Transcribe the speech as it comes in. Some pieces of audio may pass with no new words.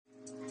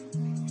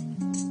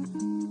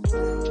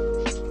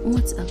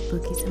What's up,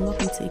 bookies, and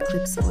welcome to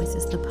Eclipse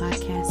Voices, the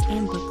podcast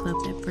and book club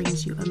that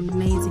brings you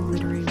amazing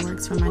literary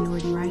works from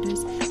minority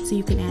writers so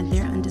you can add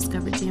their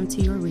undiscovered gem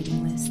to your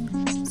reading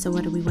list. So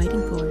what are we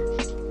waiting for?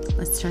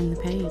 Let's turn the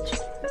page.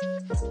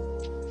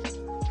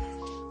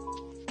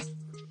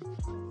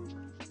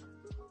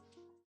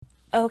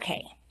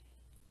 Okay,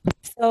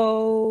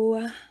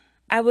 so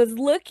I was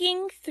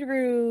looking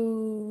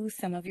through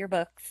some of your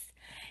books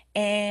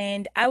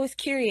and I was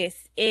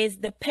curious, is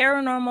the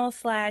paranormal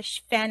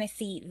slash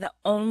fantasy the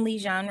only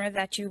genre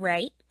that you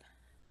write?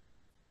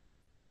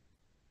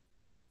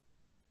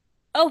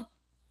 Oh,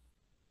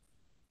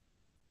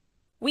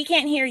 we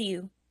can't hear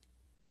you.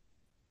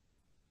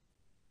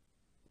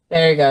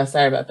 There you go.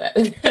 Sorry about that.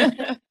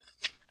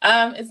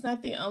 It's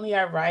not the only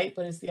I write,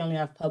 but it's the only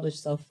I've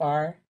published so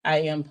far. I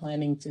am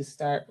planning to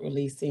start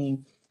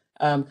releasing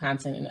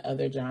content in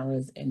other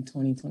genres in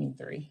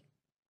 2023.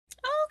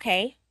 Oh,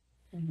 okay.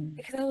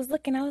 Because I was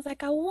looking, I was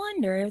like, I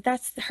wonder if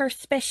that's her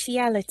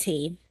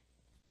speciality.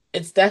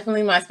 It's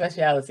definitely my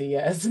specialty,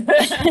 yes.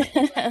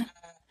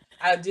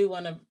 I do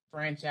want to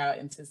branch out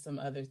into some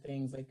other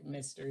things like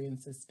mystery and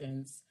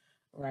suspense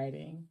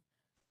writing.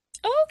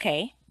 Oh,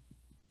 okay.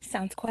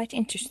 Sounds quite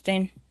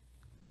interesting.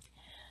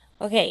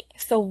 Okay,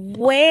 so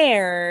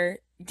where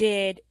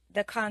did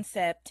the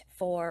concept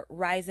for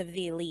Rise of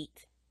the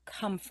Elite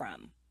come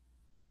from?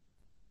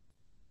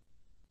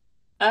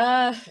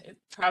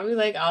 Probably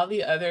like all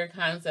the other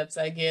concepts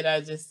I get, I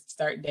just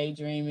start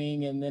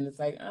daydreaming and then it's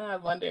like, oh, I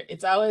wonder.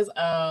 It's always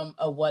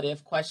a what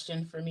if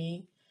question for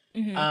me.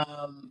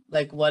 Mm-hmm.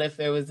 Like what if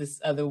there was this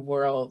other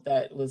world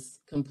that was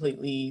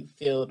completely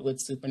filled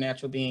with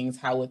supernatural beings?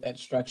 How would that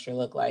structure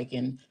look like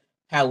and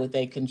how would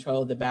they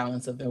control the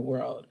balance of their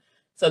world?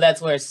 So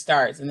that's where it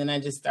starts. And then I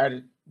just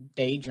started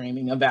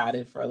daydreaming about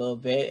it for a little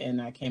bit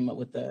and I came up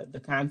with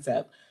the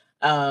concept.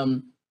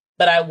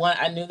 But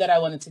I knew that I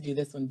wanted to do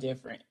this one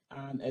different,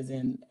 as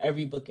in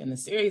every book in the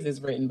series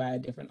is written by a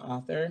different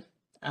author.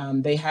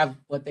 They have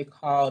what they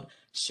called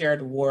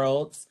shared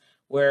worlds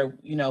where,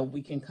 you know,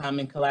 we can come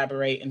and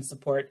collaborate and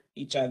support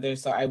each other.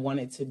 So I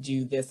wanted to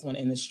do this one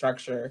in the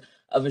structure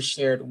of a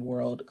shared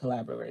world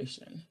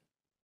collaboration.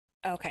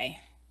 Okay.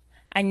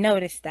 I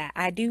noticed that.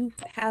 I do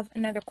have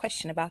another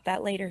question about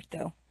that later,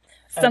 though.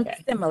 Something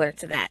Okay. similar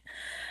to that.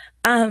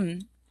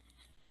 Um,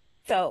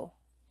 so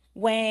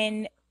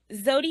when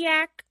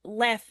Zodiac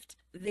left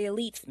the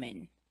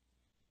Elitesmen,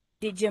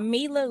 did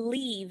Jamila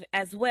leave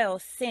as well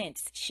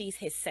since she's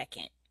his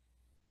second?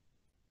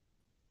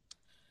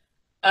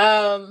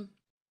 Um,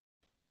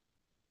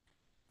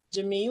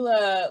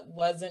 Jamila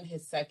wasn't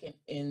his second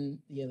in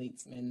the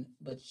Elitesmen,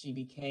 but she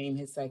became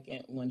his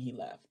second when he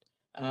left.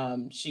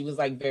 She was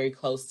like very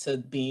close to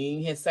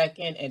being his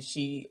second, and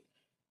she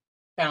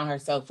found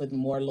herself with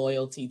more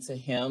loyalty to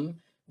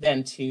him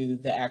than to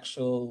the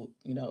actual,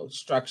 you know,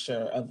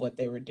 structure of what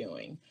they were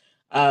doing.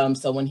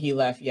 So when he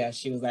left, yeah,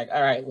 she was like,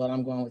 "All right, well,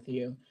 I'm going with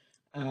you."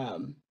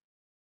 Um,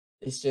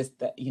 it's just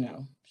that, you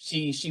know,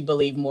 she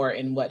believed more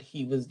in what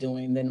he was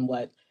doing than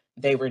what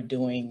they were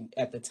doing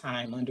at the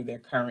time under their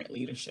current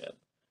leadership.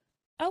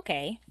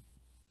 Okay.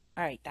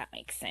 All right, that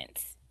makes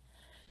sense.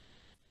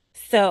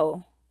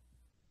 So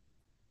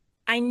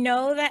I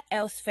know that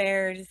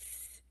Elsfair's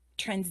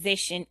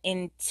transition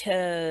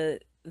into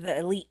the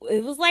elite,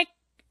 it was like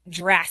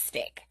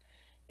drastic.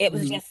 It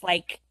was Mhm. just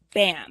like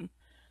bam.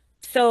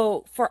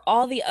 So for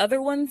all the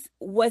other ones,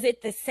 was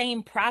it the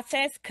same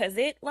process? Because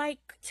it like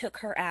took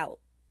her out.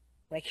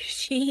 Like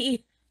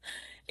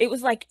it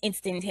was like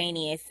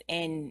instantaneous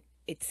and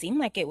it seemed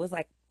like it was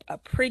like a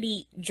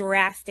pretty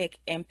drastic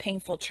and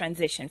painful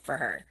transition for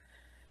her.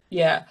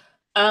 Yeah.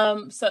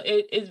 So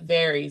it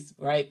varies,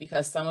 right?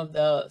 Because some of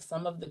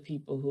the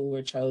people who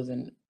were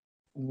chosen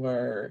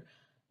were,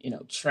 you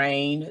know,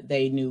 trained.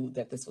 They knew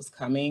that this was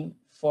coming.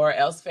 For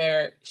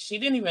Elsfair, she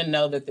didn't even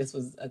know that this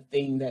was a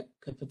thing that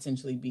could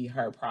potentially be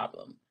her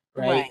problem,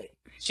 right? Right.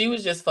 She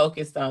was just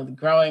focused on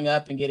growing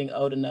up and getting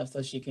old enough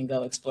so she can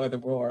go explore the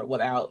world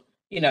without,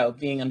 you know,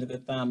 being under the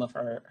thumb of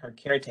her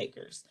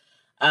caretakers.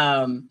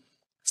 Um,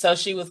 so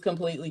she was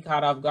completely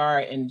caught off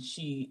guard, and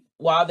she,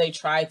 while they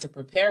tried to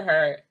prepare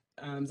her,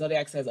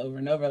 Zodiac says over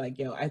and over, like,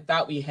 "Yo, I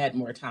thought we had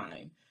more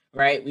time,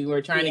 right? We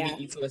were trying to Yeah.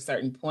 get you to a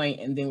certain point,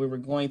 and then we were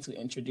going to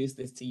introduce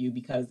this to you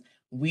because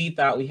we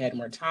thought we had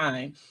more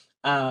time."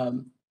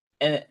 Um,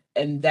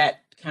 and that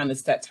kind of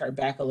sets her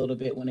back a little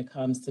bit when it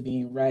comes to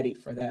being ready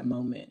for that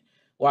moment,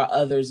 while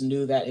others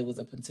knew that it was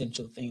a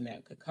potential thing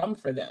that could come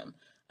for them.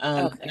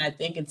 And Okay. I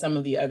think in some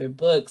of the other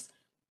books,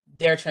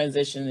 their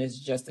transition is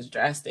just as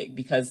drastic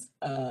because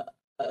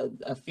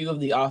a few of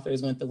the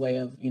authors went the way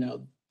of, you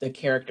know, the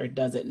character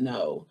doesn't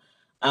know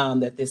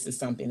that this is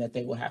something that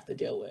they will have to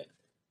deal with.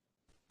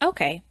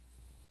 Okay.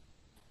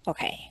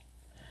 Okay.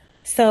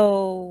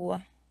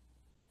 So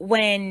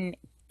when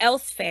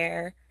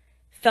Elsfair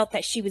felt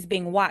that she was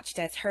being watched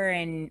as her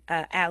and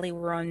Allie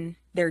were on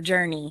their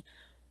journey,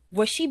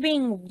 was she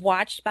being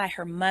watched by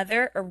her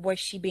mother or was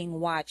she being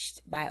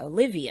watched by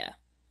Olivia?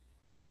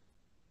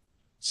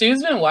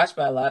 She's been watched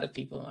by a lot of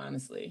people,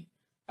 honestly.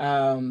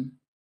 Um,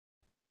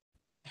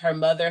 her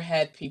mother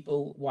had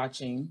people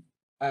watching.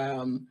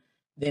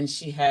 Then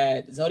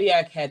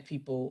Zodiac had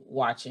people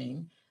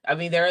watching. I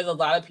mean, there is a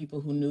lot of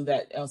people who knew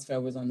that Elsewhere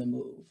was on the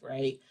move,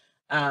 right?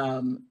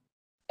 And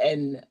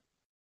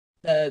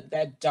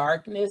that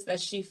darkness that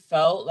she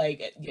felt,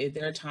 like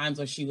there are times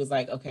where she was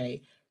like,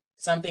 okay,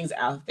 something's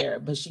out there,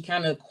 but she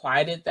kind of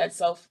quieted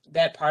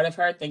that part of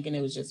her, thinking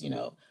it was just,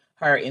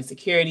 her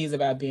insecurities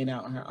about being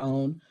out on her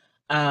own.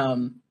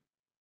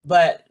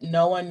 But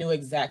no one knew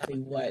exactly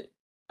what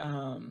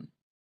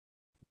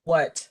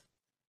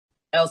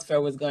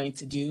Elsewhere was going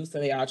to do, so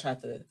they all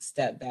tried to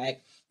step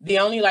back. The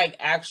only like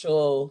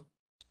actual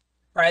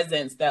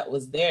presence that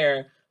was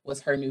there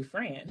was her new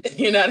friend.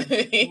 You know what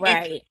I mean?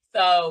 Right.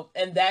 So,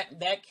 and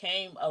that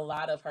came, a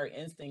lot of her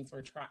instincts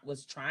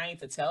was trying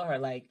to tell her,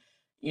 like,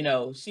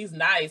 she's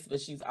nice,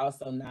 but she's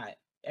also not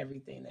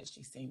everything that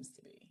she seems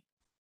to be.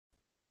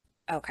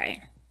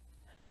 Okay.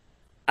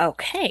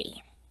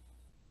 Okay.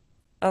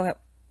 Okay.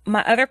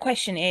 My other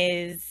question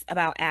is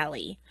about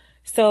Allie.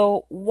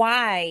 So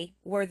why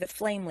were the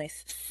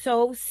Flameless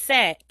so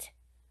set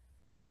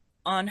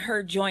on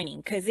her joining?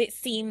 Because it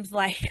seems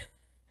like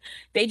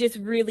they just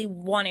really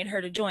wanted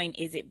her to join.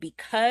 Is it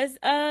because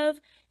of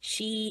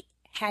she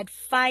had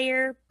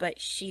fire, but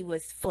she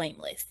was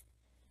flameless?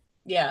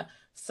 Yeah.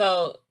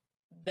 So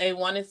they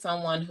wanted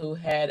someone who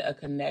had a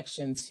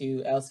connection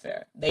to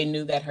Elsewhere. They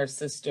knew that her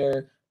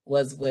sister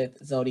was with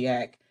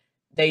Zodiac.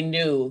 They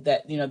knew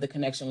that, the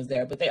connection was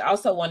there, but they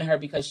also wanted her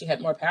because she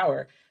had more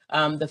power.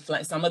 Some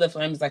of the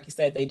flames, like you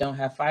said, they don't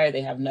have fire.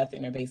 They have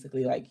nothing. They're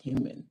basically like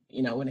human,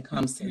 when it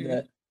comes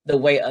to the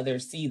way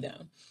others see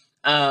them.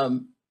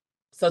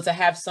 So to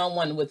have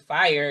someone with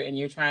fire and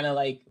you're trying to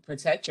like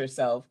protect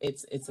yourself,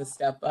 it's a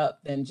step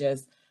up than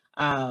just,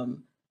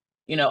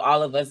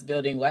 all of us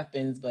building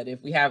weapons. But if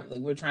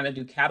we're trying to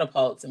do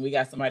catapults and we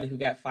got somebody who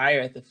got fire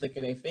at the flick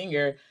of their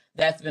finger,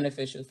 that's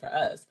beneficial for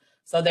us.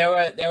 So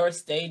there were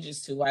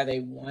stages to why they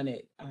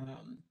wanted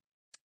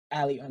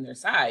Allie on their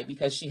side,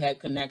 because she had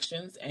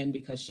connections and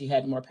because she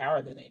had more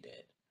power than they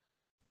did.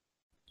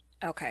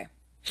 Okay.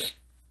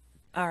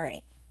 All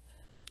right.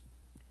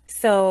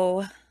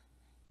 So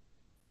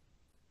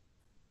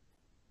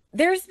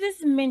there's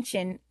this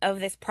mention of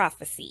this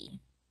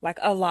prophecy, like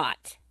a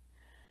lot,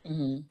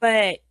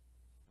 but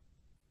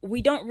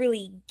we don't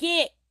really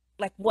get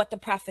like what the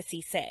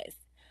prophecy says.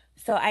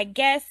 So I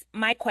guess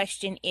my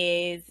question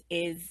is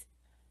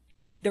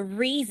the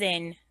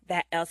reason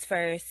that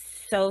Elsewhere is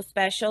so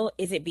special,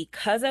 is it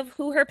because of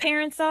who her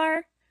parents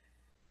are?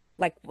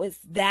 Like, was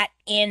that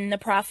in the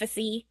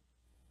prophecy?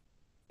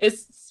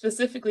 It's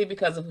specifically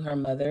because of who her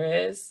mother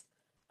is.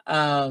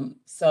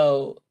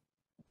 So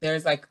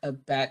there's like a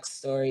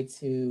backstory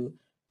to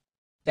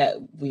that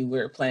we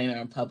were planning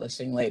on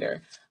publishing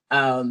later.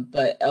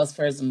 But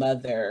Elsewhere's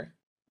mother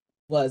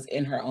was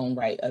in her own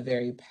right a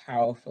very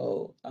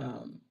powerful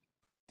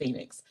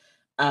Pheonix.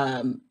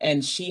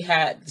 And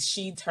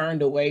she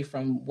turned away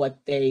from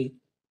what they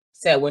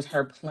said was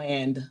her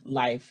planned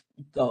life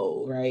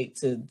goal, right?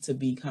 To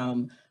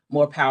become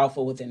more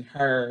powerful within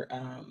her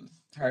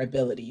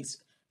abilities.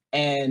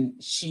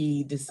 And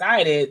she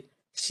decided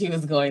she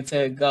was going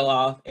to go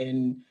off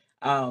and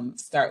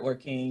start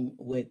working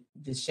with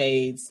the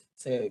shades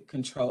to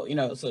control,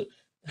 so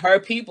her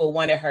people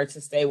wanted her to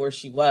stay where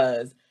she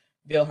was,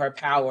 build her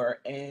power,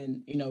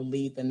 and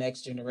lead the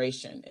next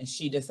generation. And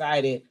she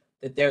decided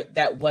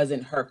that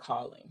wasn't her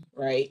calling,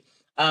 right?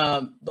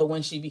 But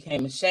when she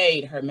became a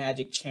shade, her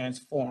magic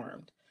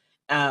transformed.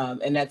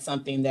 And that's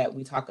something that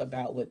we talk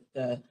about with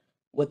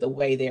the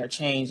way they are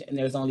changed, and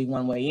there's only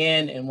one way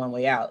in and one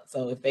way out.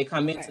 So if they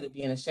come into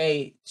being a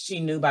shade, she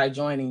knew by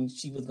joining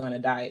she was going to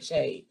die at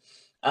shade.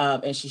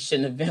 And she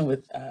shouldn't have been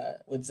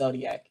with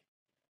Zodiac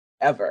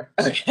ever.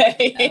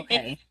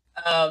 Okay.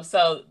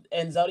 So,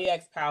 and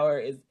Zodiac's power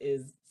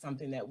is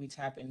something that we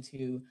tap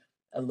into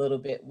a little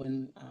bit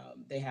when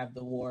they have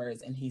the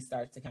wars and he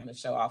starts to kind of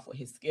show off with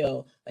his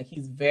skill. Like,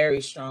 he's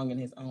very strong in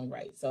his own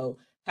right. So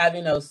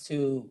having those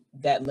two,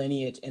 that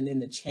lineage, and then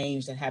the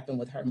change that happened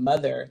with her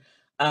mother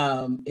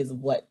is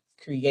what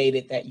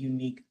created that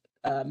unique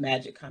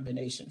magic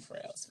combination for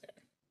Elsewhere.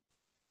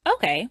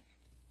 Okay.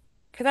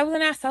 Because I was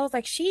gonna ask, I was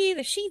like, she's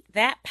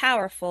that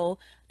powerful,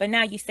 but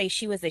now you say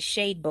she was a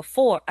shade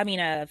before, I mean,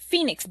 a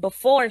Pheonix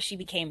before she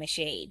became a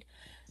shade.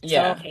 So,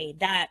 Yeah. okay,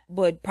 that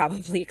would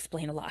probably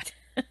explain a lot.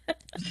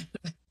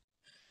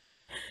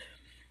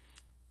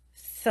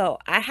 So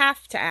I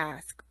have to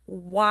ask,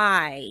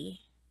 why?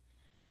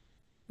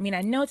 I mean,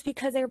 I know it's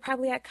because they were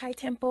probably at Kai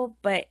Temple,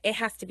 but it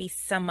has to be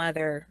some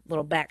other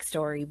little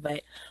backstory.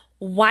 But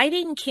why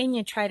didn't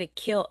Kenya try to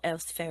kill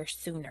Elsewhere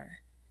sooner?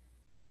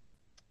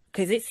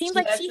 Because it seems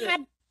like she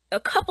had a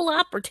couple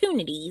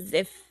opportunities.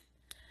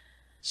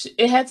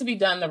 It had to be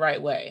done the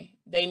right way.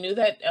 They knew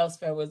that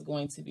Elsewhere was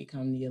going to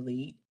become the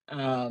elite.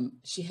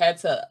 She had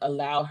to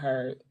allow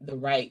her the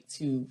right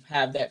to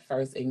have that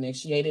first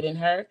initiated in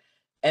her.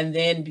 And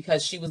then,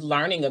 because she was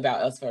learning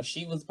about Elsewhere,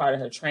 she was part of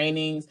her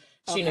trainings.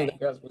 She knew the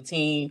girl's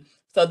routine.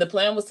 So the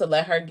plan was to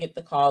let her get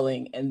the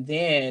calling, and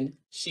then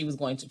she was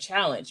going to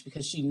challenge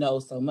because she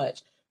knows so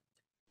much.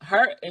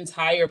 her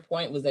entire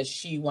point was that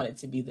she wanted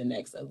to be the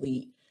next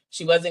elite.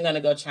 She wasn't going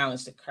to go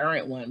challenge the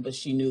current one, but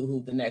she knew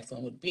who the next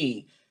one would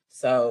be.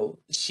 So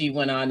she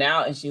went on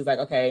out and she was like,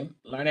 okay,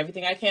 learn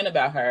everything I can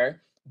about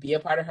her, be a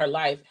part of her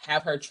life,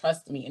 have her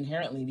trust me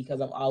inherently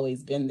because I've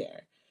always been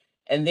there.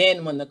 And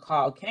then when the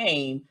call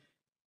came,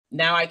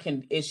 now I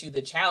can issue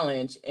the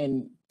challenge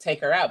and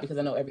take her out because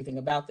I know everything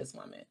about this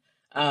woman.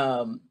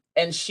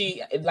 And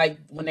she, like,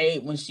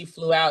 when she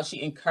flew out,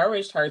 she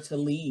encouraged her to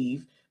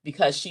leave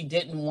because she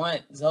didn't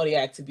want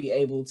Zodiac to be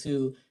able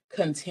to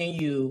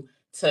continue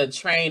to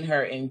train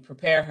her and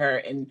prepare her.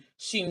 And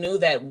she knew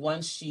that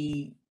once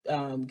she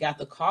got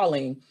the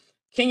calling,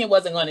 Kenya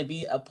wasn't going to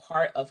be a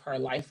part of her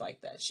life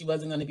like that. She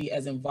wasn't going to be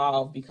as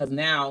involved because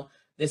now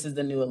this is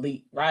the new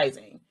elite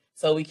rising.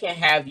 So we can't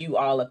have you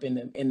all up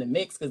in the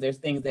mix because there's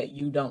things that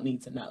you don't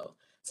need to know.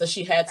 So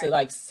she had to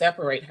like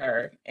separate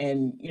her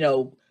and, you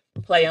know,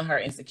 play on her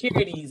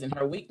insecurities and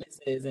her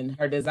weaknesses and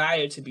her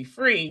desire to be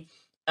free.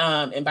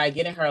 And by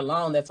getting her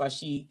alone, that's why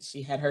she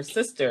had her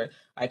sister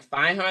like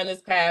find her on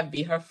this path,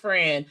 be her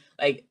friend.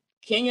 Like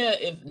Kenya,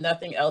 if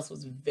nothing else,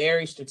 was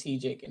very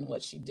strategic in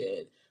what she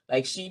did.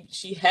 Like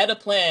she had a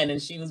plan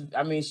and she was,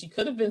 I mean, she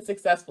could have been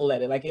successful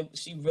at it. Like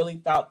she really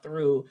thought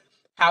through,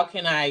 how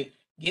can I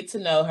get to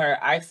know her,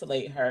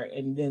 isolate her,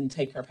 and then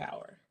take her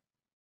power.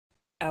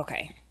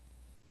 Okay.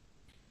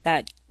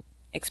 That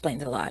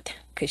explains a lot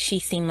because she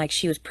seemed like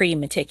she was pretty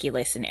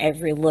meticulous in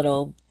every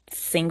little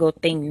single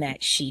thing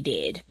that she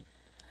did.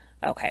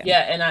 Okay.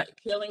 Yeah, and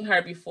killing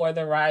her before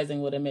the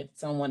rising would have meant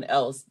someone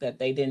else that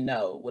they didn't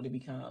know would have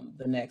become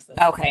the next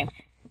elite. Okay.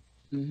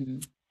 Mm-hmm.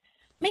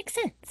 Makes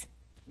sense.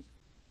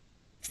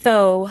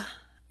 So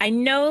I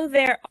know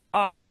there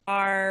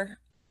are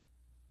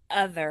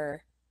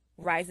other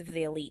Rise of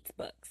the Elites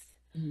books,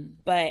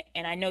 but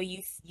and I know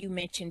you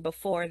mentioned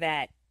before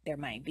that there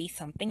might be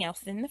something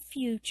else in the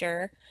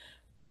future,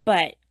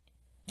 but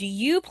do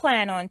you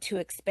plan on to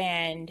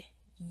expand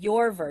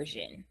your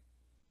version,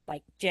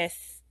 like just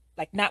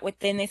like not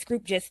within this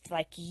group, just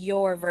like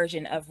your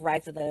version of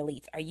Rise of the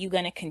Elites? Are you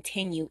going to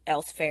continue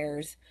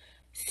Elsfair's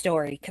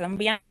story? Because I'm gonna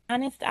be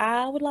honest,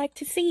 I would like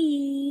to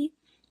see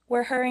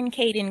where her and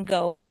Caden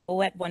go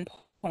at one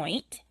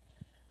point.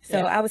 So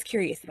Yeah. I was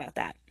curious about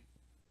that.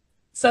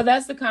 So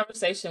that's the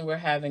conversation we're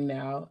having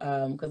now,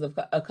 because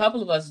a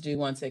couple of us do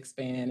want to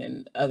expand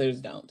and others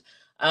don't.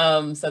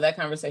 So that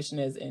conversation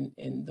is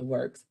in the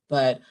works.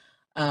 But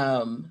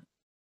I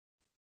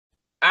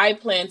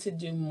plan to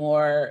do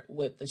more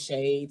with the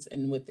shades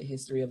and with the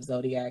history of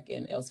Zodiac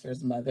and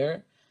Elsfair's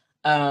mother.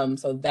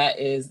 So that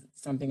is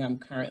something I'm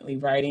currently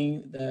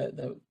writing,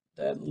 the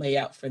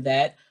layout for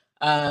that.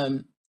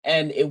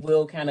 And it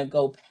will kind of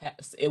go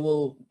past, it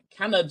will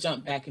kind of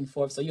jump back and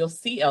forth. So you'll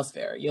see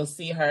Elsfair, you'll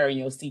see her, and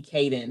you'll see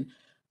Caden,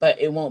 but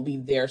it won't be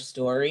their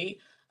story.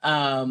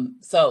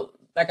 So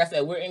like I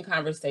said, we're in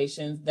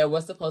conversations. There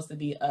was supposed to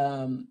be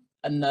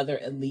another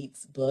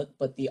Elites book,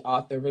 but the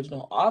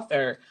original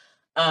author,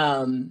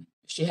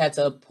 she had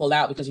to pull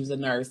out because she was a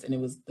nurse and it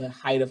was the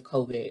height of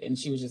COVID and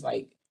she was just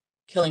like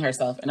killing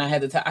herself. And I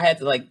had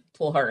to like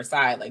pull her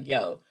aside, like,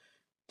 yo,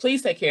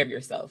 please take care of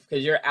yourself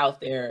because you're out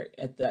there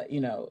at the,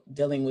 you know,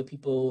 dealing with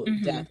people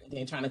death and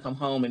then trying to come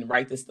home and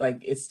write this.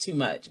 Like, it's too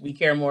much. We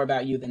care more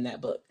about you than that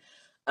book.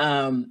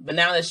 But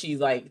now that she's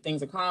like,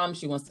 things are calm,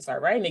 she wants to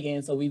start writing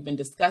again. So we've been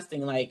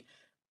discussing like,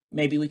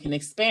 maybe we can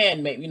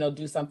expand, maybe, you know,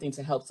 do something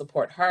to help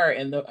support her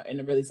in the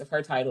release of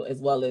her title,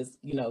 as well as,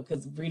 you know,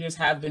 because readers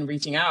have been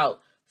reaching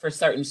out for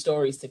certain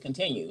stories to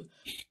continue.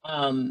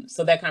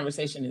 So that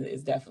conversation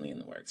is definitely in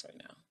the works right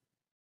now.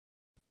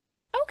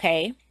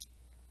 Okay.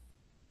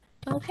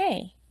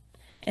 Okay.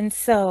 And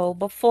so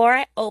before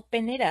I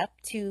open it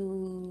up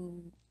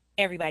to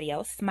everybody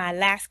else, my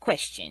last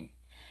question.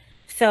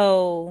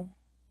 So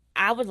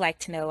I would like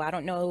to know, I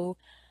don't know,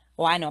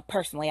 well, I know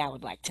personally I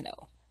would like to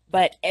know,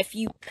 but if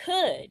you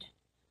could,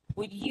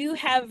 would you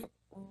have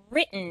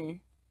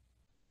written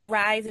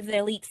Rise of the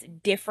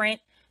Elites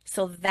different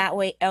so that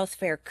way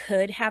Elsfair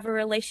could have a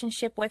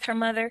relationship with her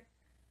mother?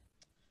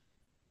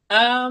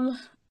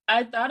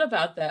 I thought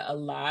about that a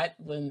lot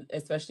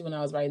especially when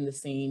I was writing the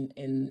scene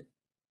in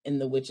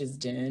the witch's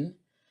den.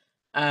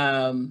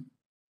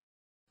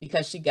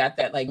 Because she got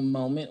that like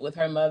moment with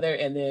her mother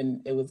and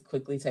then it was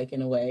quickly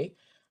taken away.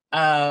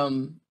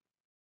 So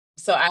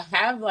I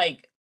have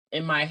like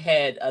in my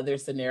head other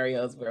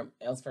scenarios where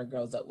Elsfair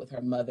grows up with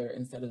her mother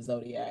instead of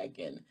Zodiac,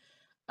 and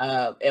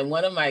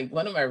one of my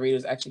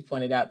readers actually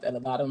pointed out that a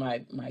lot of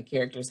my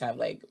characters have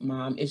like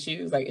mom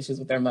issues, like issues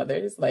with their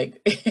mothers,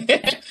 like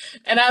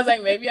and I was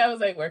like, maybe I was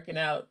like working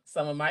out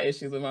some of my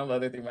issues with my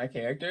mother through my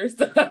characters.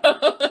 But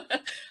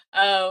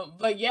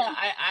yeah,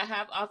 I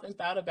have often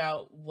thought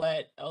about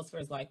what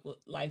Elsfair's life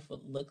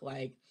would look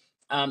like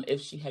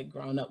if she had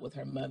grown up with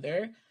her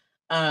mother.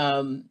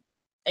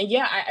 And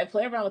yeah, I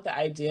play around with the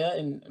idea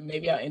and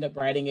maybe I'll end up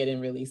writing it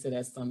and release it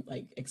as some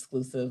like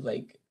exclusive,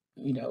 like,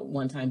 you know,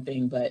 one-time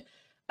thing. But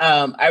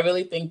I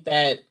really think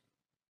that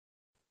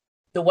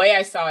the way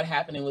I saw it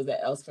happening was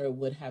that Elsfair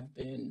would have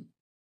been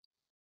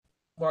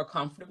more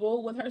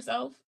comfortable with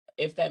herself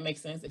if that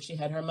makes sense, if she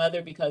had her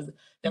mother, because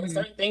there were Hmm.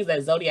 certain things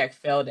that Zodiac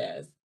failed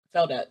at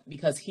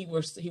because he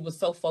was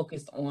so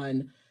focused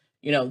on,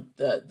 you know,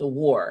 the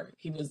war.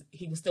 He was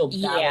still battle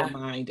Yeah.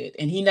 minded,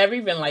 and he never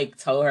even like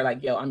told her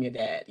like, "Yo, I'm your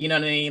dad." You know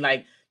what I mean?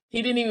 Like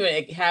he didn't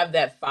even have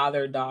that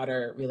father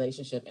daughter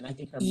relationship, and I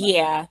think her mother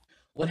Yeah.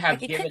 would Like have it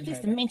could given have her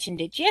just that.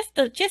 mentioned it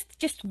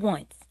just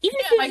once. Even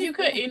if Yeah, it was like you just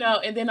could, once. you know,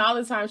 and then all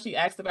the time she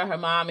asked about her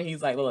mom, and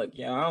he's like, "Look,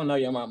 yeah, I don't know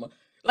your mama."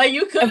 Like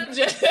you could have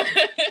just,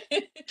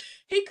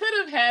 he could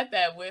have had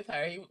that with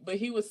her, but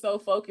he was so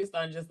focused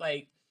on just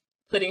like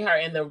putting her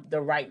in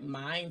the right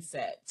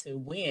mindset to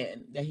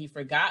win that he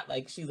forgot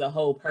like she's a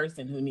whole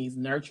person who needs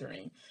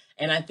nurturing.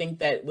 And I think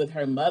that with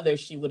her mother,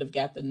 she would have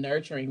got the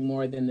nurturing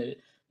more than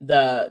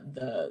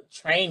the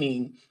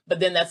training. But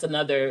then that's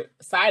another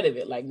side of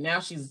it. Like now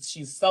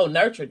she's so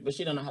nurtured, but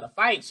she don't know how to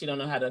fight. She don't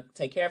know how to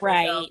take care of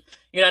herself. Right.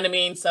 You know what I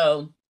mean?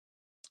 So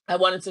I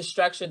wanted to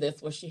structure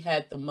this where she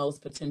had the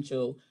most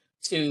potential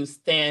to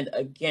stand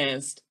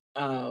against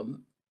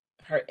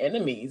her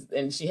enemies.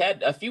 And she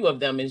had a few of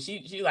them, and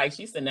she's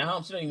sitting at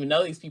home. She don't even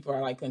know these people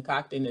are like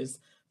concocting this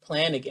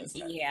plan against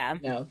her. Yeah.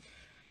 You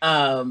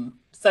know?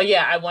 So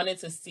yeah, I wanted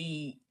to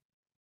see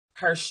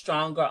her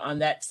stronger on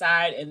that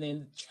side and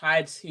then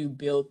try to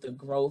build the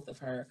growth of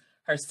her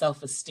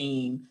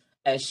self-esteem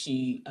as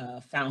she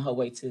found her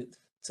way to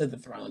the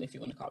throne, if you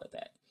want to call it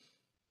that.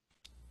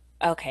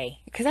 Okay.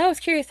 Because I was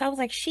curious. I was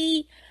like,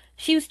 she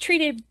was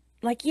treated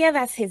like, yeah,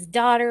 that's his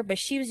daughter, but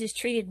she was just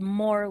treated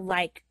more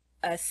like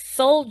a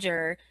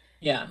soldier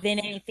Yeah. than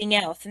anything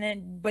else. And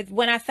then, but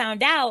when I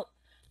found out,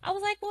 I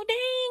was like, well,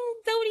 dang,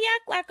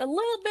 Zodiac, like a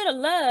little bit of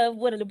love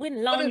would have went a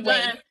Would long have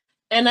way. done.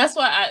 And that's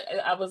why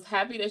I was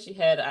happy that she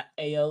had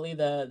Aoli,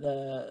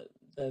 the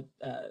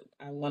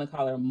I want to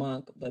call her a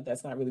monk, but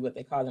that's not really what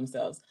they call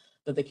themselves,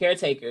 but the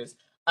caretakers,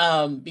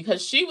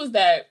 because she was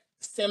that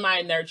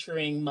semi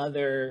nurturing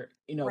mother,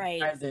 you know, Right.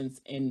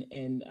 presence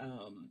in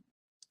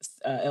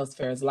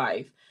Elsephair's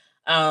life.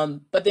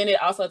 But then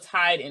it also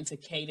tied into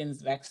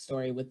Caden's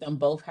backstory with them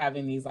both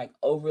having these like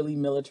overly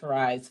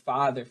militarized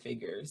father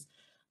figures.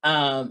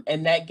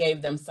 And that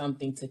gave them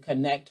something to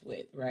connect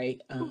with,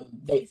 right? Ooh,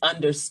 They excuse me.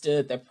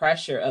 understood the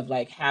pressure of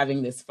like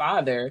having this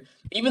father,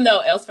 even though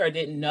Elsephair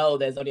didn't know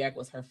that Zodiac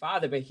was her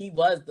father, but he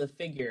was the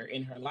figure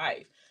in her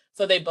life.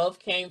 So they both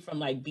came from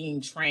like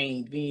being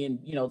trained, being,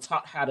 you know,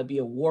 taught how to be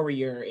a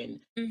warrior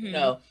and, you Mm-hmm.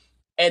 know,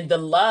 and the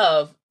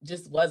love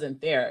just wasn't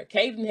there.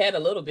 Caden had a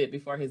little bit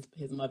before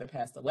his mother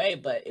passed away,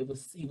 but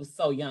he was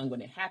so young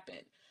when it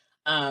happened.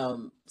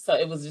 So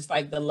it was just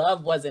like the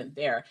love wasn't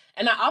there.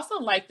 And I also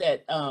like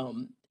that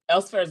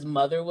Elsephair's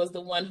mother was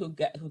the one who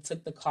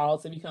took the call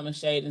to become a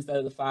shade instead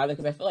of the father,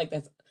 because I feel like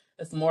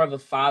that's more of a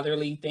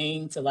fatherly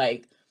thing to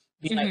like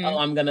be like, oh, Mm-hmm.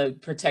 I'm gonna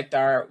protect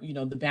our, you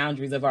know, the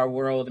boundaries of our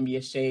world and be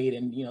a shade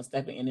and, you know,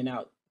 stepping in and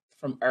out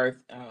from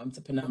Earth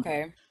to Penumbra.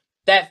 Okay.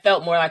 That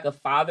felt more like a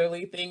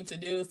fatherly thing to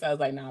do. So I was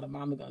like, nah, the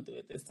mama gonna do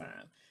it this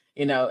time,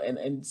 you know,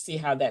 and see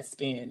how that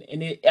spin.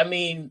 And I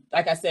mean,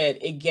 like I said,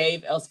 it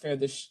gave Elsephair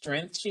the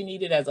strength she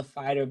needed as a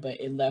fighter, but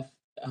it left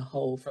a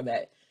hole for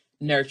that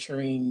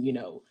nurturing, you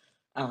know,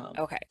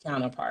 Okay.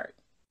 counterpart.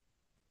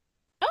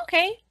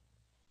 Okay.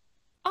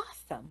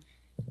 Awesome.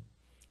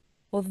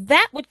 Well,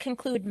 that would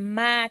conclude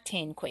my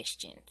 10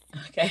 questions.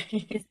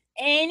 Okay. Does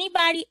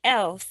anybody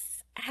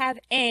else have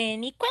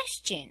any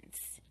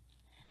questions?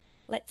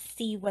 Let's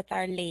see what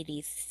our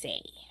ladies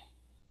say.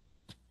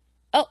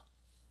 Oh,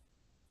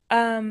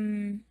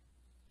 um,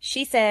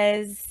 she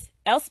says,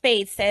 L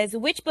Spade says,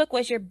 which book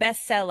was your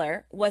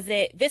bestseller? Was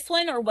it this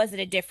one or was it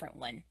a different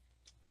one?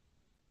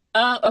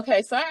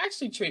 Okay, so I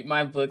actually treat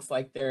my books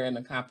like they're in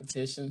a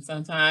competition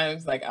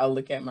sometimes. Like I'll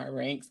look at my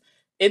ranks.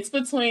 It's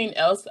between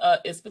Rise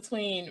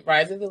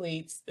of the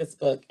Elites, this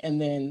book, and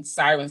then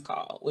Siren's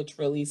Call, which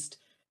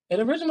it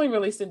originally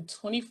released in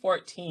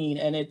 2014,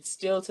 and it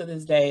still to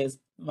this day is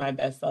my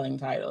best-selling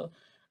title.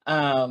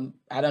 I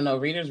don't know,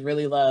 readers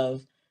really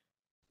love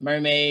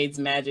mermaids,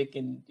 magic,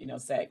 and you know,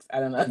 sex. I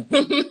don't know.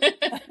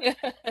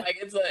 Like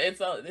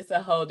it's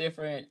a whole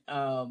different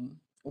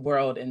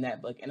world in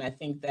that book. And I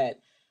think that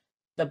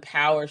the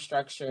power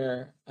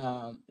structure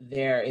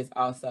there is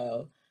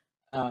also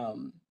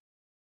um,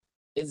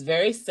 is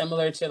very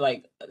similar to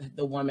like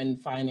the woman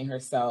finding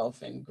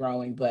herself and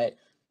growing. But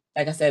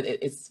like I said,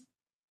 it's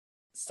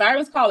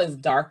Siren's Call is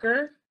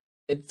darker.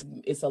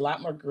 It's a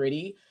lot more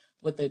gritty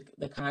with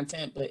the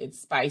content, but it's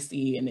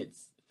spicy and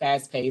it's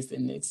fast paced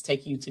and it's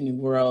taking you to new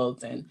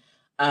worlds. And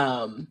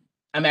um,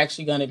 I'm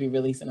actually going to be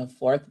releasing a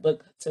fourth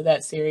book to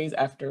that series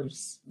after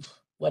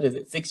what is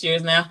it, 6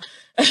 years now?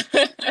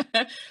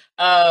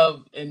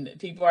 And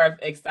people are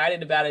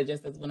excited about it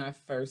just as when I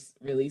first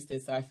released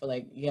it. So I feel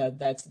like, yeah,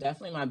 that's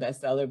definitely my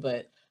bestseller.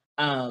 But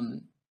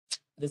um,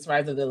 this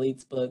Rise of the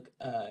Elites book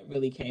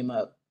really came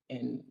up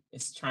and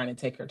is trying to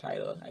take her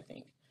title, I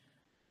think.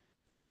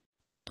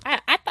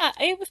 I thought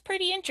it was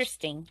pretty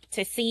interesting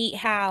to see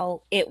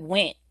how it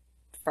went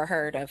for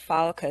her to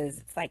follow because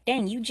it's like,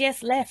 dang, you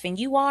just left and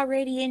you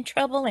already in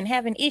trouble and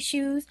having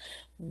issues.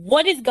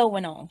 What is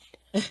going on?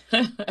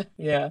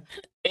 Yeah.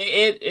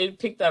 It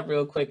picked up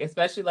real quick,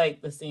 especially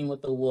like the scene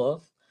with the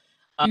wolf.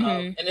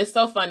 Hmm. And it's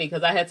so funny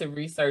because I had to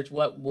research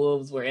what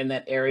wolves were in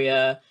that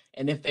area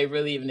and if they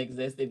really even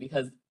existed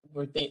because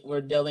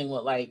we're dealing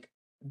with like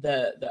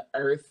the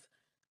earth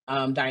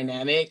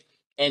dynamic,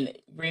 and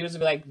readers would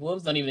be like,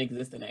 wolves don't even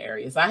exist in the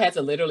area. So I had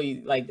to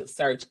literally like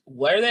search,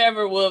 were there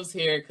ever wolves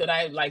here? Could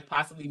I like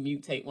possibly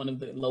mutate one of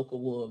the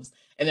local wolves?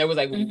 And there was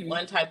like Hmm.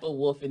 one type of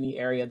wolf in the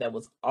area that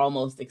was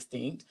almost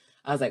extinct.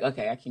 I was like,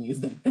 okay, I can use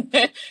them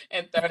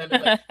and throw them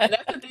away. And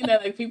that's the thing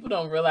that like people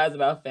don't realize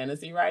about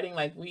fantasy writing.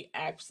 Like we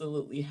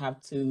absolutely have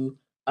to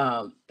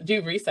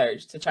do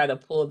research to try to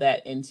pull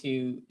that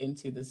into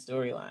the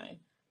storyline.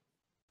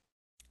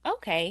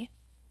 Okay.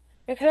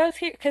 Because I was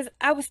here, because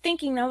I was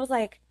thinking, I was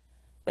like,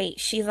 wait,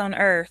 she's on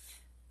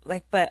Earth.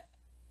 Like, but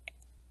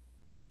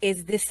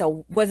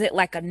was it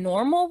like a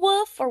normal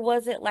wolf or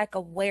was it like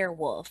a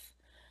werewolf?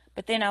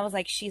 But then I was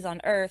like, she's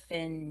on Earth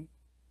and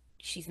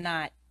she's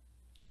not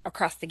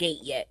across the gate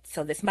yet.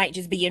 So this might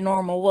just be a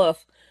normal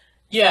wolf.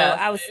 So Yeah, so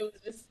I was it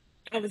was just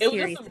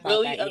curious a about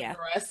really that, yeah.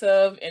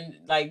 aggressive and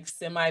like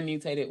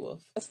semi-mutated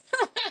wolf.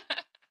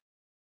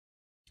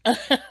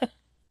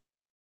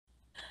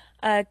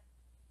 uh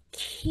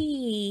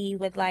Key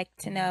would like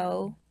to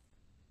know,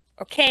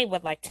 or Kay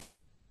would like to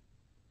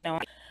know,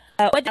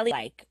 what Ellie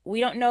like. We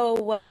don't know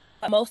what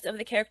most of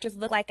the characters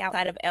look like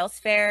outside of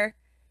Elsewhere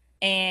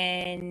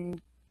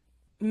and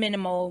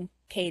minimal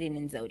Caden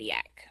and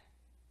Zodiac.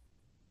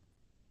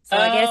 So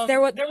I guess Um, there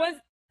was.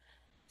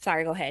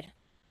 Sorry, go ahead.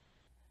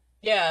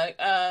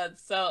 yeah,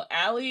 so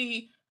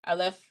Allie, I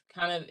left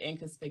kind of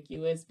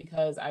inconspicuous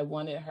because I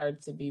wanted her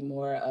to be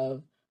more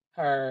of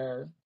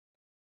her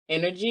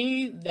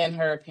energy than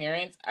her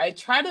appearance. I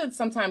try to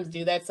sometimes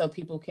do that so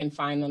people can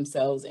find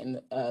themselves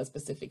in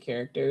specific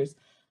characters.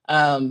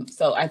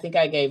 So I think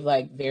I gave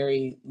like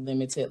very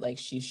limited, like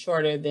she's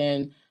shorter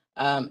than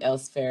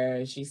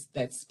Elsewhere. She's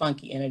that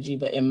spunky energy,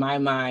 but in my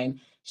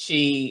mind,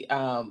 she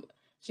kind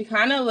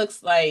of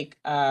looks like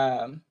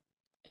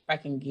if I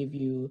can give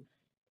you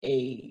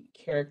a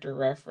character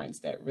reference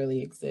that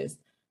really exists.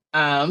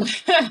 Um,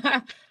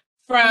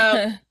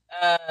 from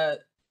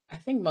I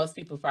think most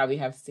people probably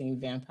have seen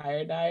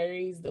Vampire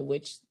Diaries, the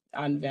witch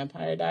on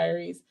Vampire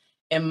Diaries.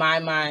 In my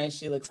mind,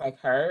 she looks like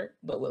her,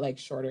 but with like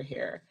shorter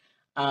hair,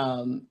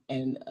 and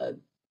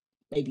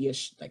maybe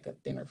like a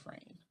thinner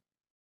frame.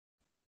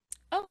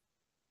 Oh,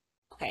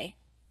 okay.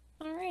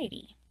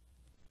 Alrighty.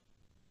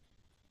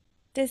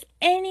 Does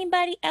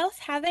anybody else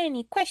have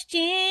any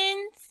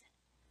questions?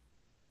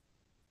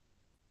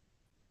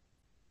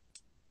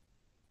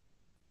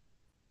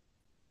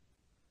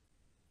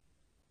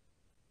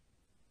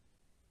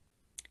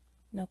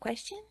 No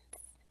questions?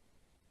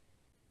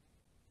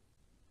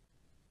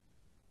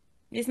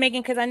 Just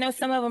making, because I know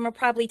some of them are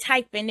probably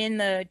typing in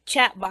the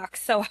chat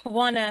box, so I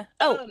wanna.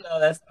 Oh, Oh no,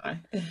 that's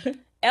fine.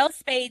 L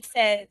Spade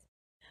says.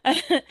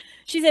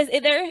 She says,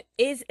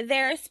 is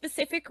there a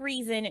specific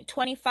reason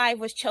 25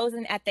 was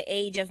chosen at the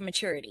age of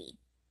maturity?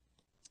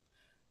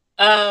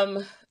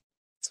 um,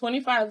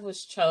 25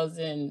 was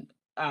chosen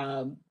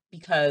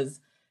because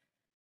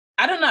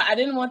I don't know. I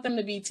didn't want them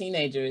to be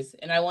teenagers,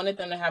 and I wanted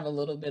them to have a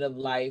little bit of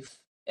life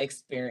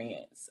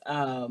experience.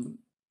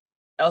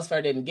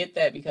 Elsewhere didn't get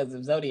that because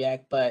of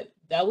Zodiac, but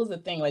that was the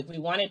thing. Like we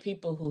wanted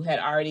people who had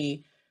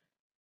already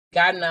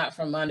gotten out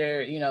from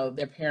under,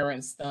 their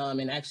parents' thumb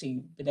and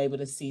actually been able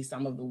to see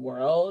some of the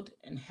world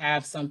and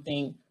have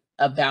something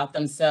about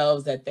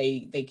themselves that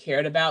they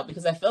cared about.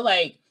 Because I feel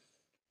like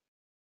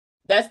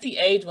that's the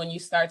age when you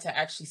start to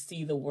actually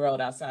see the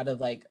world outside of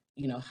like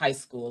high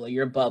school or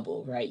your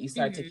bubble, right? You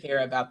start to Mm-hmm. care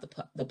about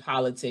the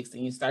politics,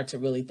 and you start to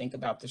really think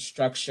about the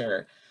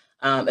structure,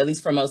 at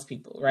least for most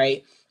people,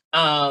 right?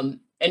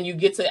 And you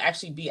get to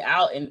actually be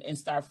out and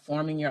start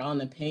forming your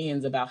own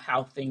opinions about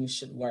how things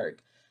should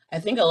work. I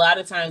think a lot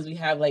of times we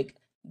have like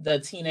the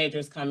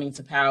teenagers coming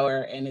to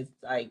power, and it's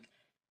like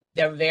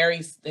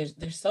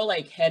they're so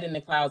like head in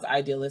the clouds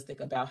idealistic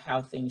about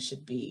how things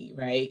should be,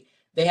 right?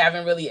 They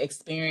haven't really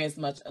experienced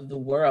much of the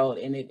world,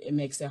 and it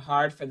makes it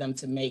hard for them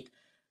to make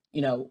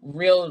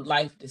real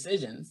life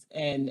decisions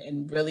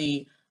and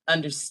really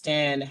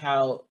understand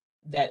how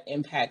that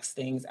impacts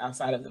things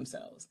outside of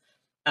themselves.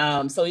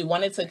 So we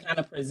wanted to kind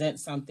of present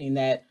something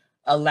that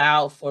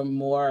allowed for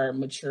more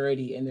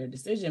maturity in their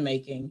decision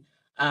making,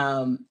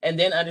 and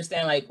then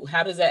understand like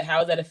how is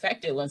that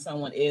affected when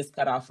someone is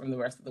cut off from the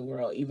rest of the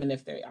world, even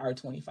if they are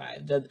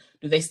 25. Do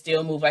they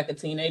still move like a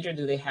teenager?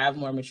 Do they have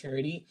more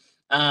maturity?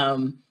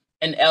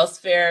 And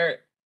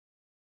Elsewhere,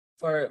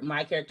 for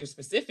my character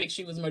specific,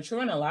 she was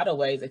mature in a lot of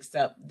ways,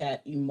 except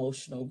that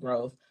emotional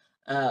growth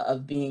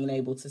of being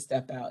able to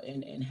step out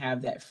and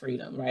have that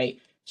freedom, right?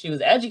 She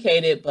was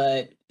educated,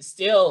 but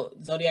still,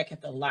 Zodiac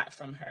kept a lot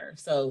from her.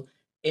 So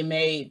it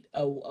made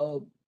a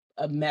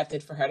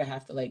method for her to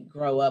have to like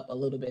grow up a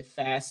little bit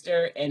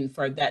faster and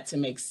for that to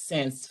make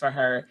sense for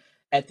her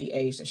at the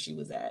age that she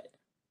was at.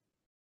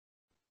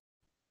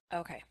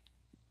 Okay.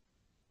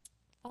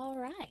 All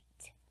right.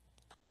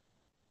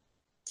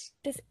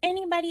 Does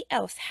anybody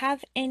else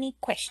have any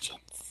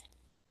questions?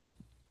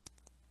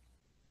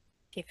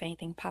 See if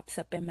anything pops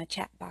up in my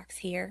chat box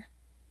here.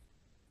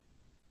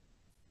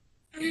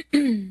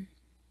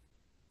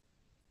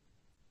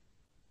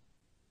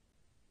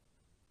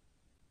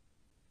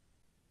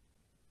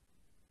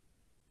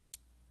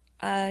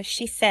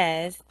 She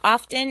says,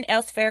 often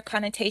Elsfair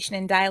connotation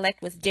and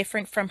dialect was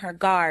different from her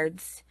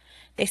guards.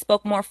 They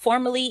spoke more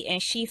formally,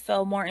 and she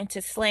fell more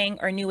into slang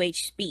or New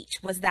Age speech.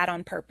 Was that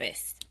on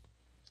purpose?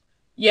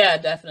 Yeah,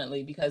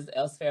 definitely, because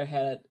Elsfair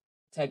had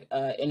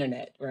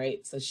internet,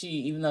 right? So she,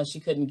 even though she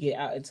couldn't get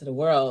out into the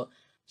world,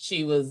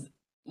 she was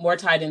more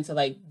tied into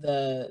like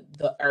the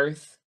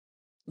earth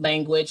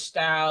language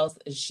styles.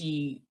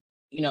 She,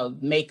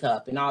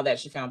 makeup and all that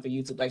she found through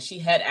YouTube. Like she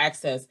had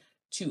access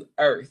to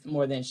earth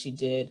more than she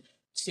did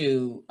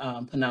to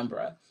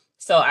Penumbra.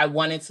 So I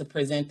wanted to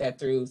present that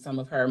through some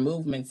of her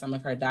movements, some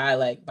of her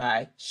dialect,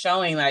 by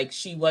showing like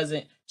she was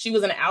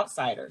an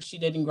outsider. She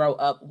didn't grow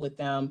up with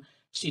them.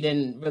 She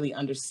didn't really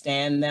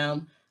understand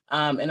them.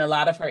 And a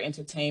lot of her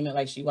entertainment,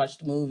 like she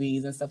watched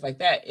movies and stuff like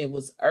that, it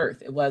was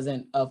earth. It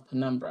wasn't of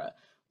Penumbra.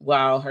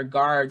 While her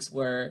guards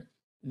were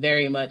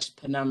very much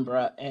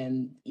Penumbra,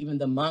 and even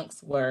the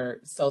monks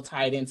were so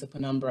tied into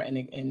Penumbra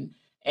and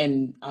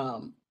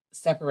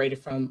separated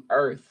from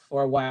Earth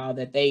for a while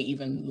that they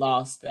even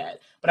lost that.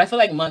 But I feel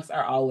like monks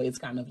are always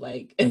kind of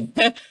like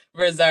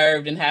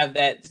reserved and have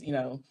that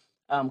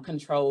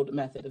controlled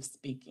method of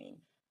speaking.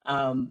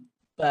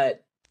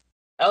 But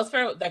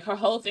Elsewhere, like her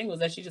whole thing was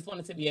that she just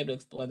wanted to be able to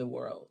explore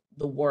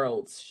the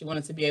worlds. She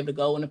wanted to be able to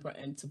go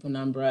into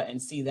Penumbra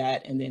and see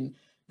that, and then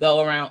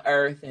go around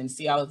Earth and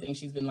see all the things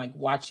she's been like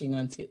watching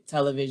on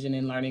television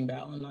and learning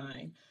about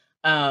online.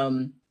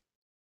 Um,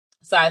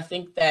 so I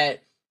think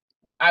that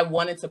I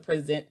wanted to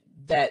present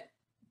that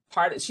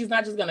part. She's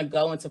not just going to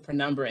go into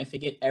Penumbra and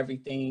forget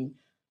everything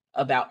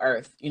about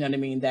Earth. You know what I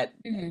mean? That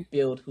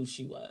build who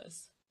she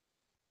was.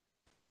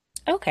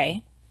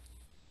 Okay.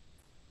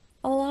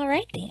 Oh, all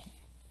right then.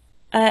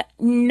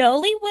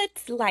 Noli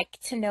would like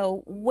to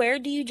know, where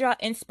do you draw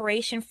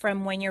inspiration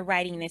from when you're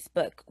writing this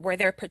book? Were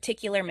there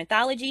particular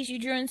mythologies you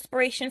drew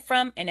inspiration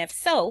from? And if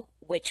so,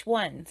 which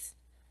ones?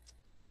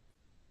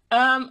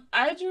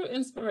 I drew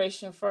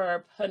inspiration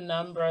for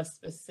Penumbra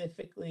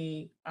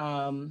specifically.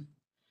 When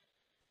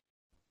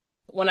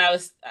I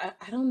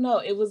don't know,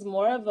 it was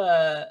more of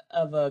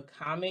a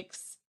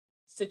comics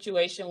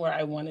situation where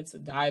I wanted to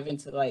dive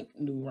into like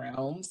new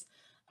realms.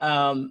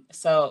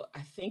 So I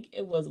think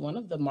it was one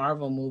of the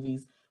Marvel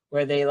movies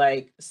where they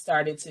like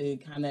started to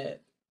kind of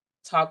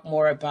talk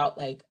more about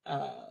like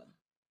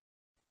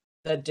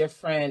the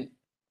different,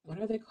 what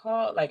are they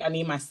called? Like I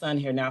need my son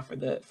here now for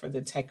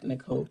the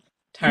technical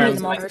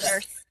terms.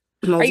 Multiverse.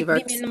 Multiverse. Are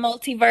you mean the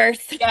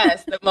multiverse?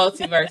 Yes, the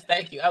multiverse.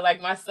 Thank you. I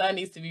like, my son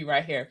needs to be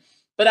right here.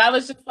 But I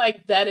was just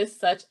like, that is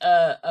such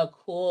a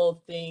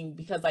cool thing,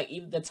 because like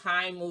even the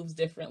time moves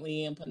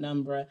differently in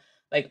Penumbra,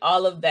 like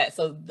all of that.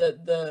 So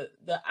the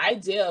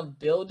idea of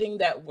building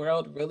that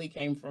world really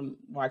came from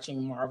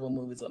watching Marvel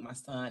movies with my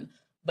son.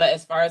 But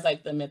as far as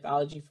like the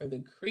mythology for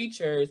the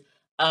creatures,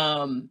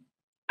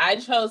 I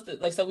chose to,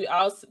 like, so we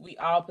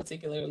all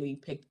particularly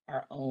picked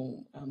our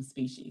own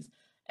species.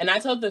 And I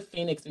told the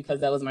Pheonix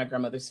because that was my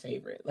grandmother's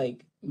favorite.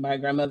 Like my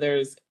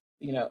grandmother's,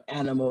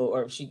 animal,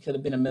 or she could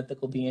have been a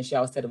mythical being, she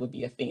always said it would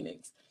be a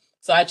phoenix.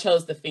 So I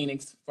chose the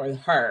Pheonix for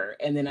her.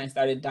 And then I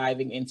started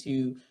diving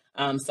into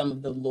some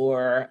of the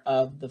lore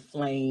of the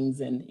flames.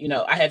 And,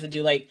 I had to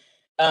do like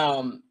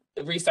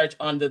research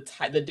on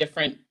the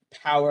different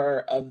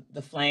power of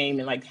the flame,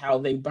 and like how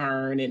they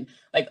burn, and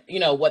like,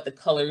 what the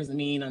colors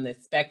mean on the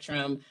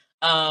spectrum.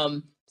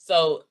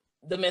 So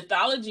the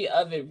mythology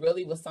of it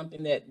really was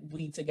something that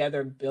we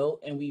together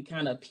built, and we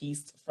kind of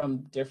pieced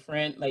from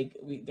different, like,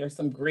 there's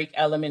some Greek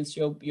elements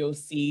you'll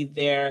see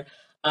there.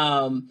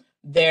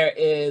 There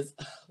is,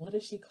 what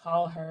does she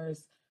call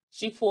hers?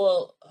 She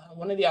pulled,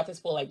 one of the authors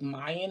pulled like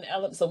Mayan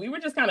elements. So we were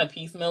just kind of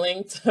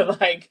piecemealing to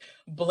like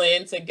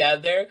blend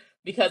together,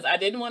 because I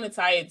didn't want to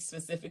tie it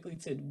specifically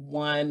to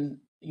one,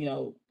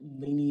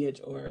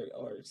 lineage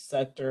or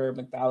sector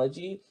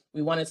mythology.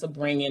 We wanted to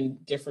bring in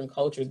different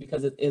cultures,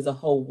 because it is a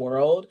whole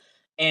world,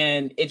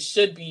 and it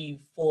should be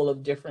full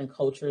of different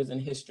cultures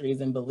and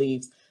histories and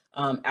beliefs,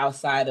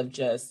 outside of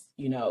just,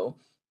 the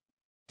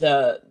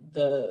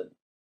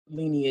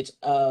lineage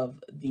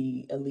of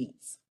the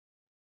elites.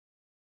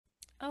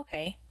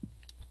 Okay.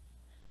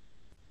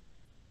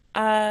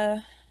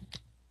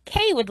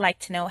 Kay would like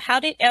to know, how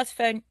did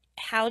Elsfair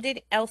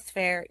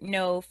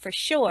know for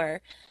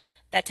sure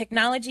that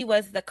technology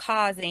was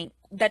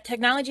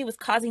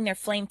causing their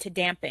flame to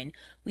dampen?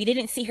 We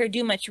didn't see her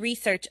do much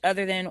research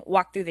other than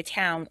walk through the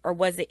town, or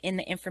was it in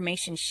the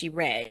information she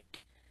read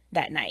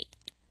that night?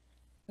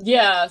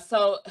 Yeah,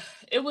 so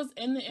it was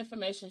in the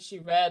information she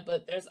read,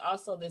 but there's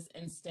also this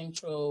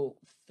instinctual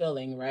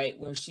feeling, right,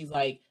 where she's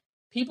like,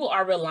 people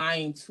are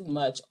relying too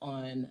much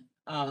on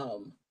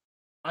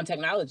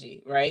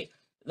technology, right?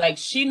 Like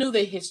she knew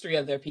the history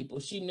of their people.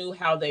 She knew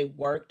how they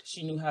worked.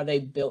 She knew how they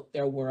built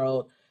their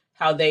world,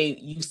 how they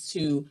used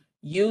to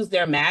use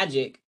their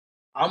magic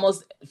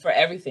almost for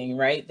everything,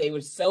 right? They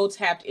were so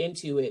tapped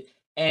into it.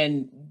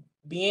 And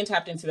being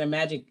tapped into their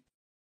magic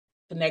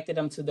connected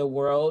them to the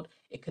world.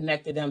 It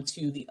connected them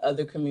to the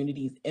other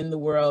communities in the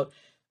world.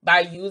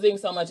 By using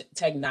so much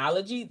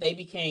technology, they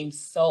became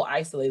so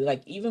isolated.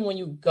 Like even when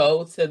you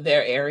go to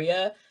their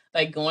area,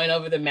 like going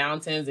over the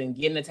mountains and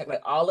getting the tech,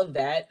 like all of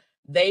that,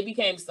 they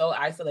became so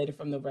isolated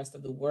from the rest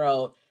of the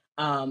world.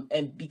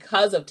 And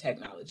because of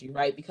technology,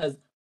 right? Because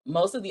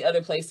most of the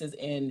other places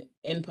in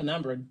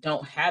Penumbra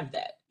don't have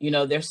that.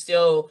 They're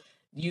still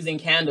using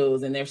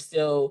candles and they're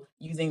still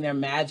using their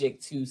magic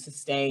to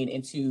sustain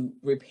and to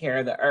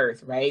repair the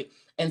earth, right?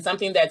 And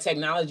something that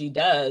technology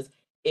does,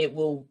 it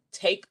will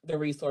take the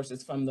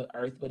resources from the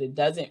earth, but it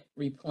doesn't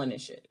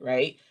replenish it,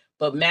 right?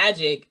 But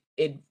magic,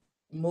 it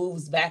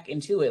moves back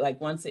into it.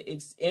 Like once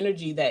it's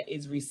energy that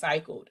is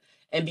recycled.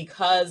 And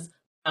because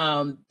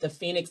the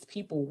Pheonix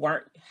people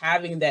weren't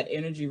having that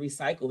energy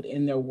recycled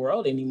in their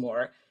world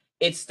anymore,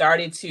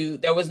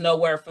 there was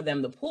nowhere for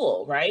them to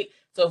pull, right?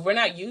 So if we're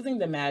not using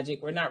the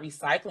magic, we're not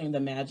recycling the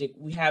magic,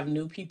 we have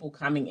new people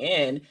coming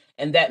in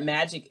and that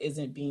magic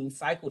isn't being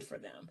cycled for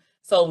them.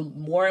 So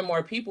more and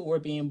more people were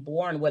being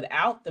born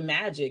without the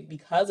magic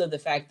because of the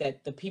fact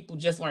that the people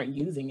just weren't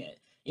using it.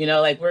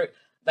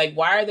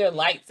 Why are there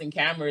lights and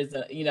cameras,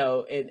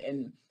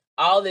 and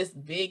all this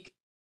big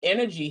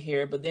energy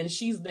here? But then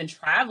she's been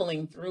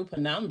traveling through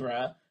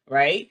Penumbra,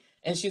 right?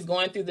 And she's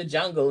going through the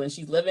jungle and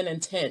she's living in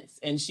tents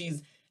and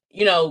she's,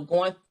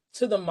 going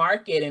to the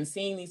market and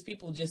seeing these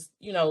people just,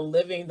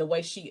 living the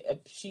way she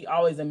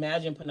always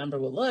imagined Penumbra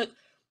would look.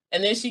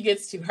 And then she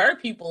gets to her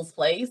people's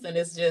place and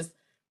it's just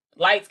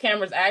lights,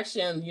 cameras,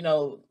 action,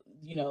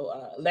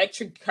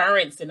 electric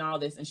currents and all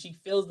this. And she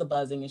feels the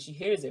buzzing and she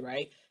hears it,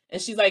 right? And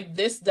she's like,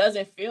 this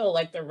doesn't feel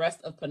like the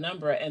rest of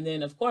Penumbra. And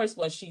then, of course,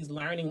 what she's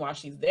learning while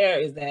she's there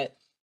is that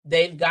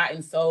they've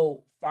gotten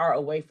so far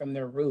away from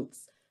their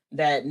roots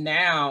that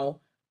now,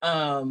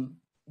 and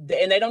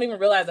they don't even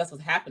realize that's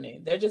what's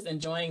happening. They're just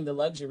enjoying the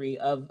luxury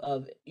of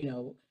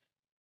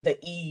the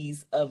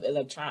ease of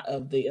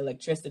the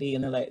electricity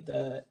and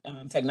the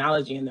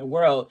technology in their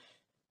world.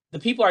 The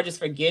people are just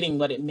forgetting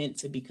what it meant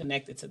to be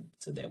connected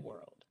to their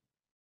world.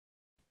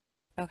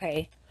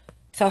 Okay.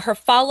 So her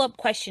follow-up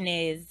question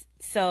is,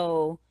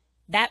 so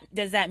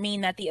does that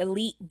mean that the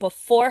elite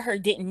before her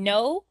didn't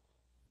know,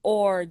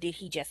 or did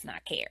he just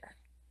not care?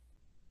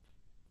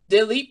 The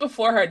elite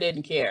before her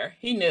didn't care.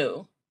 He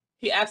knew.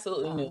 He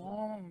absolutely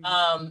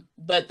knew.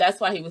 But that's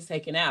why he was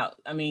taken out.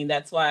 I mean,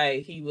 that's why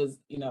he was,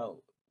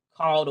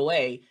 called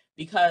away,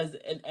 because,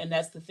 and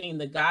that's the thing,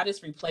 the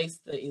goddess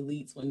replaced the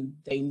elites when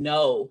they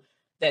know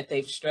that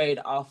they've strayed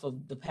off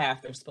of the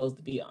path they're supposed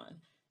to be on.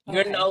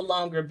 You're no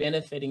longer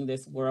benefiting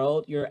this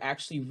world. You're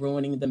actually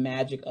ruining the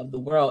magic of the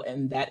world.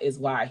 And that is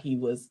why he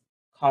was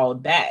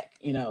called back,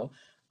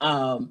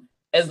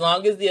 as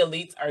long as the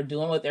elites are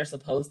doing what they're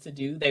supposed to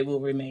do, they will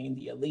remain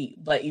the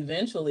elite. But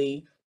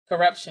eventually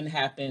corruption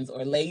happens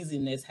or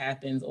laziness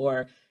happens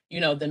or,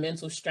 the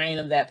mental strain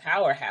of that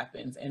power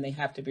happens and they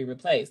have to be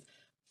replaced.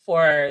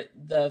 For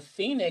the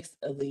Pheonix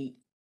elite,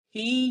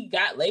 he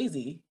got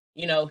lazy.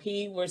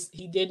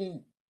 He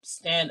didn't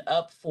stand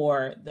up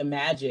for the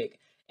magic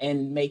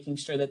and making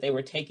sure that they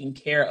were taking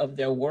care of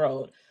their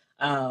world.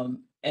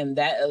 And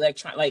that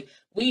like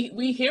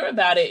we hear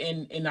about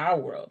it in our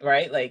world,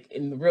 right? Like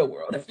in the real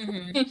world,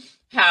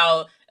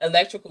 how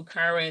electrical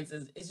currents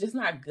is just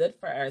not good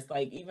for us.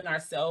 Like even our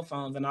cell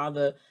phones and all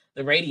the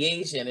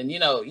radiation, and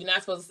you're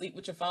not supposed to sleep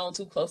with your phone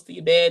too close to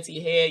your bed, to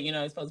your head.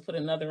 You're supposed to put it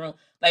in another room.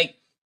 Like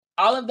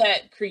all of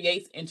that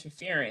creates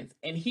interference,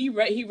 and he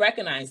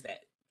recognized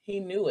that. He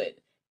knew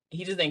it.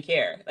 He just didn't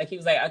care. Like he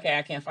was like, okay,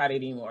 I can't fight it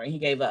anymore, and he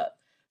gave up.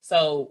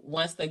 So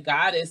once the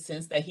goddess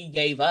sensed that he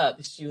gave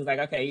up, she was like,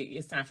 okay,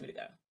 it's time for you to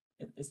go.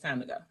 It's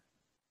time to go.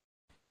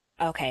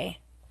 Okay.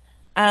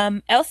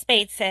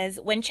 Elspeth says,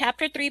 when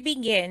chapter 3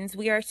 begins,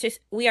 we are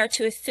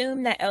to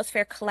assume that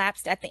Elsfair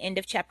collapsed at the end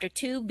of chapter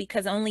 2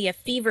 because only a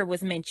fever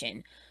was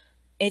mentioned.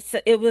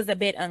 It was a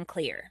bit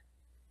unclear.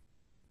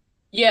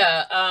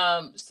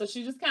 Yeah, so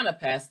she just kind of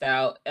passed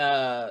out.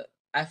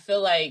 I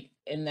feel like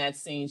in that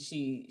scene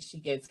she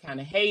gets kind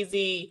of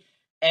hazy,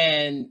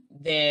 and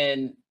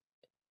then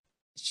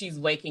she's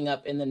waking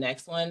up in the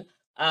next one.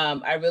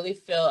 I really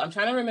feel, I'm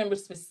trying to remember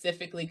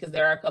specifically because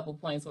there are a couple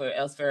points where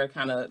Elsfair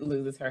kind of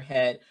loses her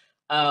head.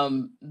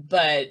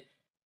 But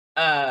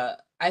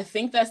I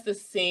think that's the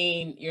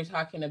scene you're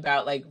talking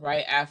about, like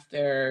right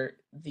after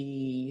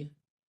the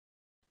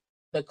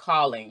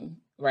calling,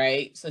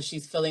 right? So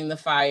she's feeling the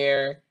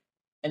fire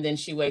and then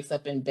she wakes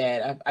up in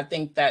bed. I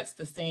think that's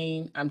the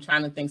scene. I'm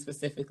trying to think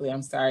specifically.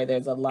 I'm sorry,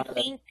 there's a lot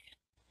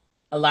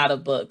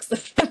of books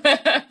in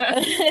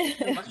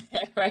my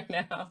head right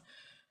now.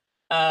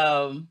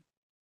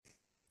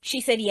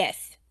 She said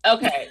yes.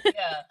 Okay,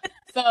 yeah.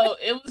 So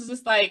it was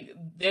just like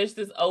there's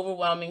this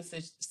overwhelming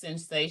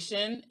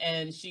sensation,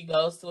 and she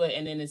goes to it,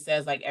 and then it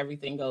says like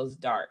everything goes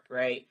dark,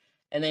 right?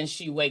 And then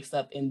she wakes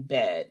up in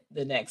bed.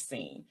 The next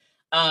scene.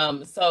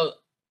 So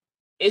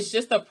it's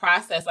just a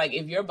process. Like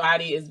if your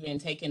body is being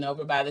taken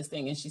over by this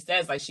thing, and she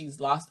says like she's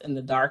lost in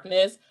the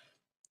darkness,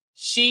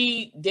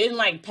 she didn't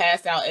like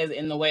pass out as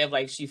in the way of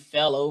like she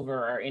fell over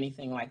or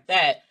anything like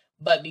that,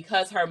 but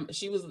because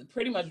she was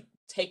pretty much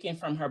taken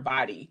from her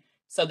body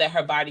so that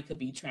her body could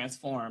be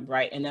transformed,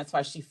 right? And that's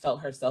why she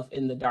felt herself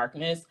in the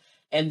darkness.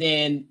 And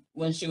then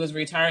when she was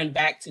returned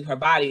back to her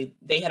body,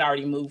 they had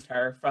already moved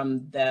her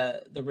from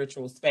the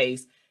ritual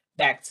space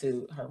back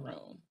to her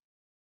room.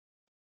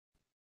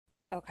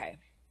 Okay.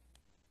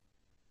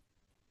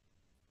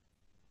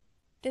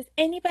 Does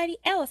anybody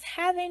else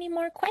have any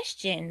more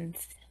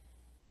questions?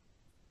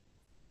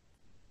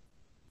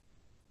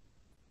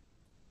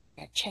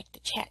 Gotta check the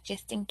chat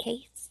just in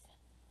case.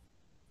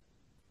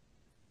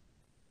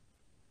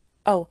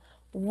 Oh,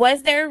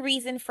 was there a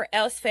reason for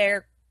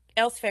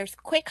Elsfair's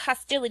quick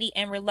hostility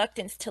and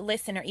reluctance to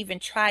listen or even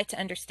try to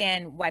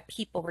understand why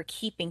people were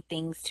keeping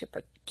things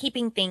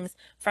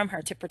from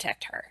her to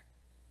protect her?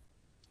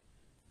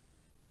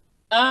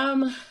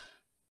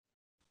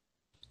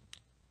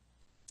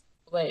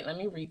 Wait, let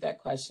me read that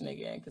question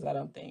again because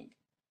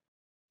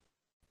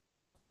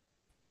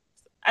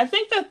I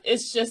think that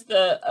it's just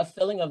a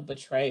feeling of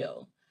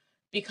betrayal,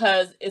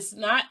 because it's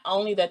not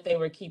only that they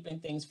were keeping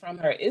things from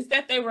her, it's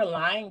that they were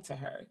lying to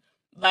her.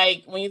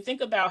 Like when you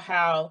think about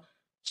how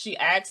she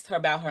asked her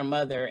about her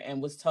mother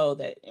and was told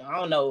that, I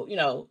don't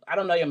know, I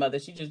don't know your mother.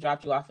 She just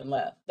dropped you off and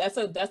left. That's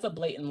a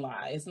blatant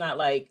lie. It's not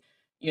like,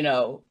 you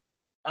know,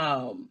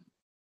 um,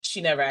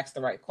 she never asked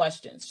the right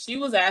questions. She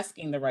was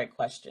asking the right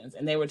questions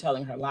and they were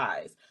telling her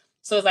lies.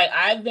 So it's like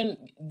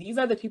these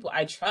are the people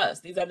I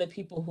trust. These are the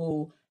people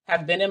who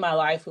have been in my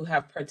life, who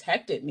have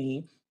protected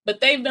me,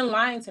 but they've been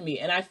lying to me.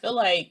 And I feel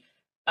like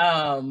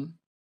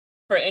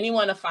for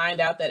anyone to find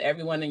out that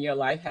everyone in your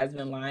life has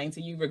been lying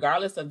to you,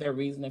 regardless of their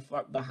reasoning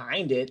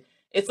behind it,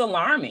 it's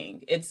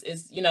alarming.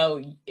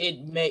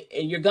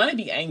 You're going to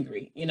be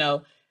angry,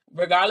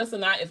 regardless of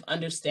not if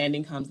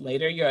understanding comes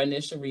later. Your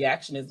initial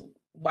reaction is,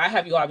 why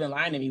have you all been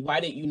lying to me? Why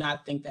did you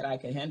not think that I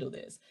could handle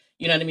this?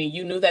 You know what I mean?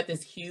 You knew that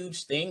this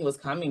huge thing was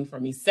coming for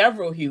me.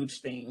 Several huge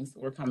things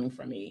were coming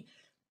for me.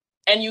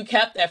 And you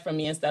kept that from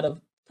me instead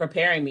of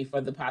preparing me for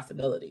the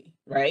possibility,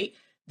 right?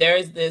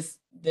 There's this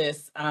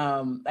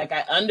like,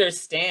 I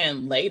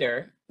understand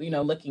later,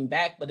 looking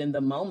back, but in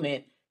the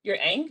moment you're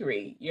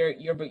angry,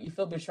 you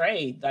feel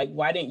betrayed. Like,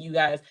 why didn't you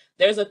guys,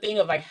 there's a thing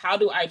of like, how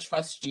do I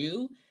trust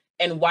you?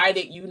 And why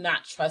did you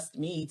not trust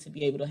me to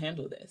be able to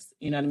handle this?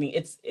 You know what I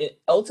mean?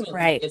 Ultimately,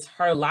 Right. it's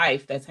her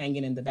life that's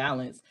hanging in the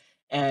balance.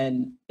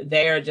 And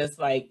they're just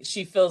like,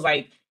 she feels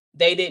like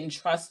they didn't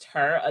trust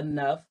her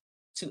enough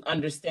to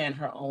understand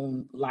her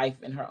own life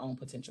and her own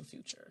potential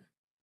future.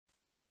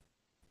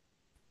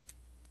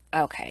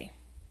 Okay.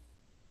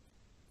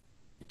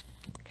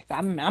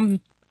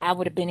 I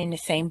would have been in the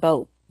same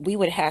boat. We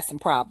would have had some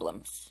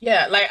problems.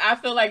 Yeah, like I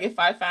feel like if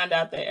I find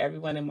out that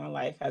everyone in my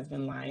life has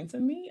been lying to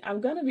me, I'm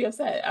gonna be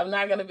upset. I'm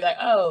not gonna be like,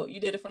 oh, you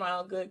did it for my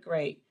own good,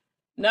 great.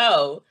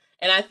 No.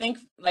 And I think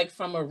like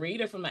from a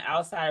reader, from an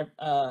outside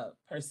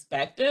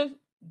perspective,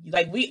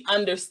 like we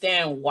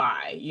understand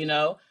why,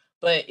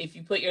 But if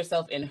you put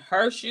yourself in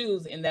her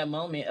shoes in that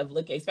moment of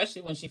looking,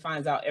 especially when she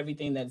finds out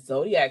everything that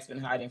Zodiac's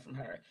been hiding from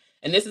her,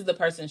 and this is the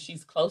person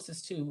she's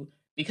closest to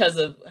because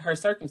of her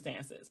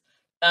circumstances.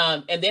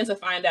 And then to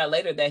find out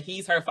later that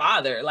he's her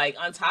father, like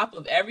on top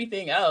of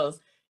everything else,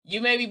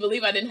 you made me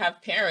believe I didn't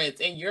have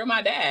parents, and you're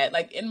my dad,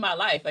 like in my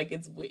life. Like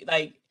it's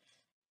like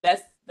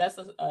that's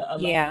a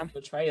level of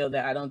betrayal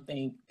that I don't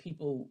think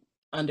people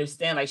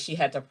understand. Like she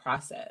had to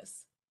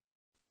process.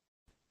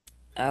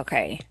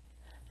 Okay.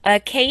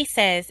 Kay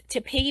says, to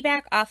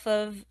piggyback off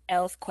of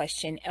Elle's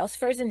question,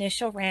 Elsfer's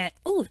initial rant,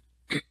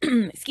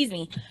 excuse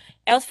me,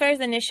 Elsfer's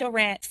initial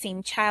rant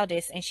seemed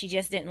childish and she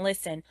just didn't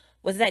listen.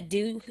 Was that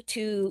due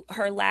to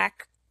her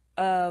lack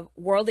of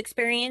world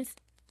experience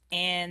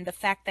and the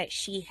fact that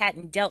she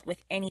hadn't dealt with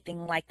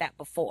anything like that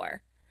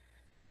before?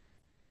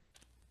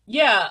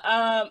 Yeah,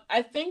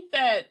 I think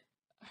that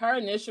her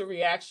initial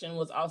reaction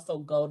was also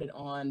goaded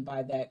on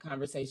by that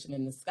conversation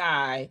in the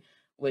sky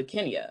with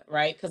Kenya,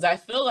 right? Because I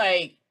feel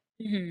like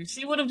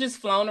she would have just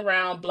flown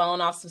around,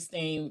 blown off some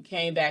steam,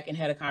 came back and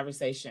had a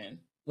conversation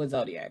with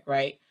Zodiac,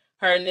 right?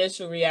 Her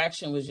initial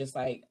reaction was just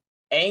like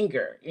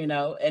anger, and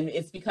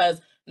it's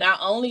because not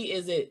only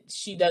is it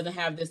she doesn't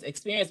have this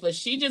experience, but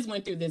she just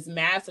went through this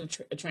massive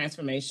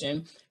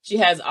transformation. She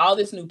has all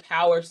this new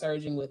power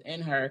surging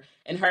within her,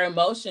 and her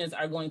emotions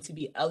are going to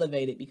be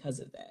elevated because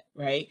of that,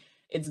 right?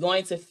 It's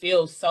going to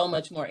feel so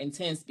much more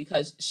intense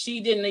because she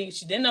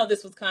didn't know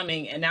this was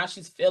coming, and now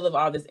she's filled with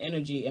all this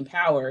energy and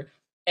power,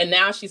 and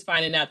now she's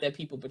finding out that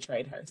people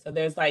betrayed her. So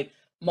there's like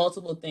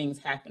multiple things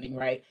happening,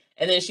 right?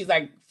 And then she's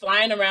like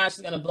flying around,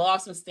 she's gonna blow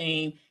off some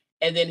steam.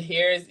 And then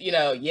here's,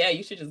 yeah,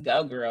 you should just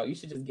go, girl. You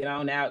should just get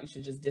on out. You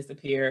should just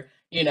disappear.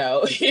 They don't,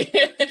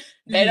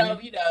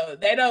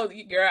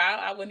 girl,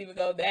 I wouldn't even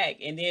go back.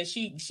 And then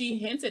she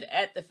hinted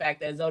at the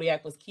fact that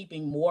Zodiac was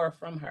keeping more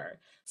from her.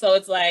 So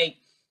it's like,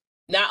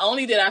 not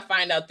only did I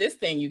find out this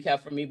thing you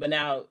kept from me, but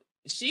now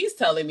she's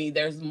telling me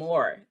there's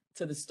more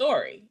to the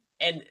story.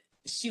 And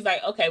she's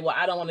like, okay, well,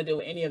 I don't want to deal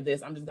with any of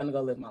this. I'm just going to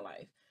go live my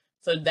life.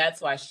 So that's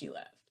why she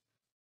left.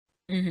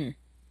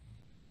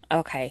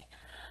 Okay.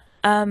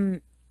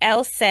 Um,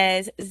 Elle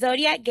says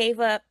Zodiac gave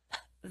up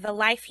the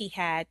life he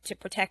had to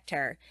protect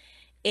her.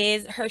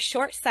 Is her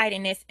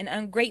short-sightedness and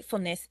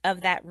ungratefulness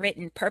of that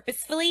written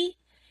purposefully?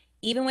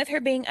 Even with her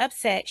being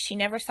upset, she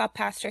never saw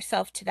past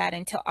herself to that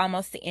until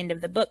almost the end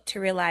of the book to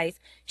realize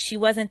she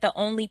wasn't the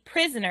only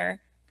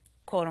prisoner,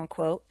 quote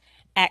unquote,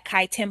 at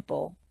Kai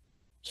Temple.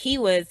 He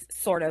was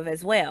sort of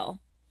as well.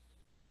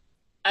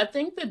 I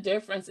think the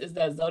difference is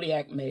that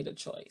Zodiac made a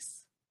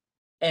choice,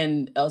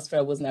 and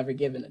Elsewhere was never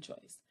given a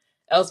choice.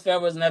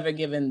 Elsewhere was never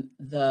given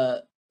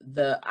the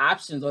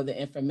options or the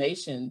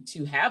information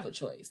to have a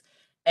choice.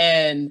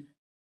 And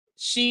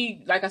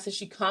she, like I said,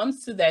 she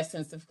comes to that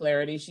sense of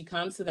clarity. She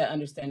comes to that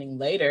understanding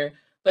later,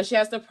 but she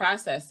has to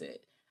process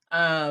it.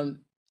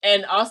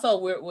 And also,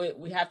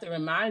 we have to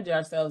remind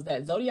ourselves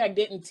that Zodiac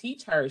didn't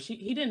teach her.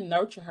 He didn't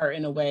nurture her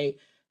in a way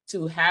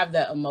to have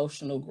that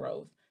emotional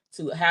growth,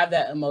 to have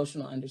that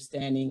emotional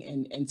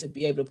understanding, and to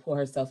be able to pull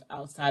herself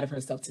outside of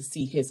herself to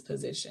see his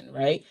position,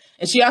 right?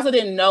 And she also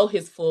didn't know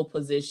his full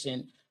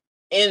position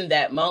in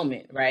that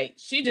moment, right?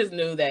 She just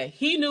knew that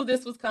he knew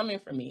this was coming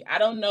for me. I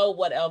don't know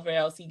whatever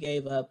else he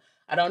gave up.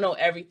 I don't know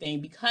everything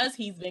because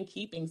he's been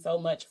keeping so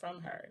much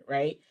from her,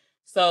 right?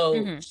 So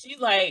Mm-hmm. she's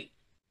like,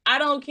 I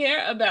don't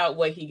care about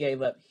what he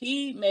gave up.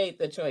 He made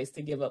the choice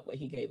to give up what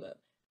he gave up.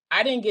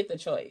 I didn't get the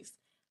choice.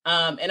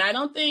 And I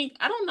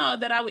don't know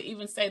that I would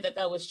even say that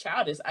that was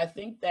childish. I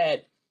think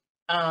that,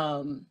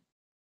 um,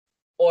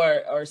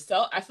 or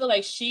so, I feel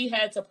like she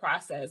had to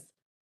process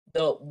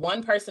the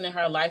one person in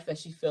her life that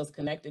she feels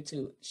connected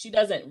to. She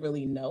doesn't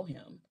really know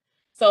him.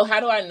 So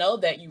how do I know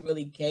that you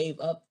really gave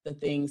up the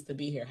things to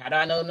be here? How do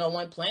I know no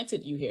one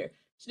planted you here?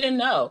 She didn't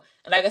know.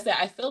 And like I said,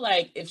 I feel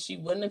like if she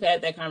wouldn't have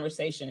had that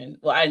conversation,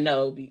 well, I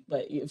know,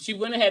 but if she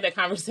wouldn't have had that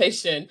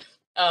conversation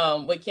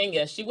with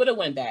Kenya, she would have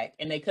went back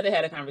and they could have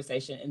had a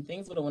conversation and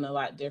things would have went a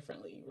lot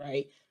differently,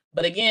 right?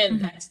 But again,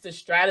 Mm-hmm. that's the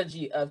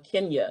strategy of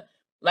Kenya.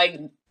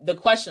 Like the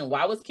question,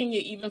 why was Kenya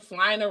even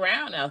flying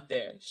around out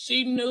there?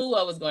 She knew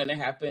what was going to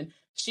happen.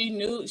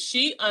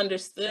 She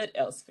understood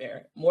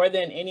Elsewhere more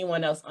than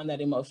anyone else on that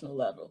emotional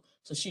level.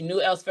 So she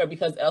knew Elsewhere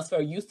because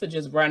Elsewhere used to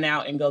just run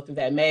out and go through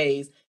that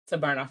maze to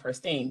burn off her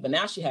steam. But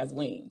now she has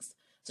wings.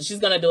 So she's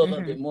going to do a little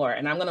Mm-hmm. bit more.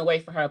 And I'm going to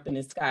wait for her up in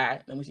the sky.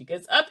 And when she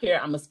gets up here,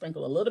 I'm going to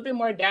sprinkle a little bit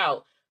more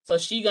doubt. So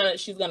she's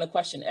gonna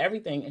question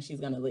everything and she's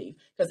gonna leave.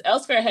 Because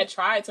Elsewhere had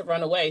tried to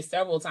run away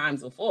several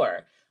times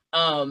before,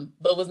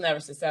 but was never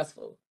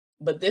successful.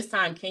 But this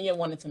time, Kenya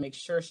wanted to make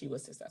sure she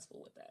was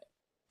successful with that.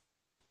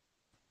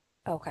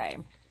 Okay.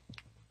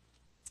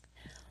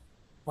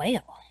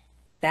 Well,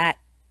 that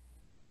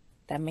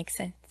that makes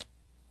sense.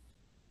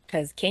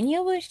 Because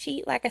Kenya was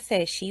like I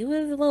said, she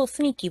was a little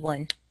sneaky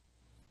one.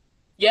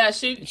 Yeah,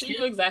 she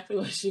knew exactly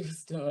what she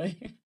was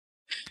doing.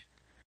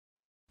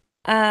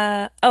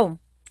 Oh,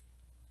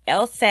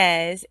 Elle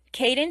says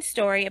Caden's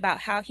story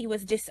about how he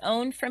was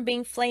disowned from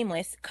being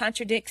flameless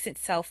contradicts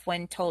itself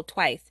when told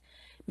twice.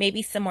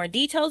 Maybe some more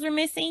details are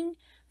missing.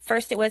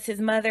 First, it was his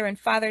mother and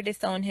father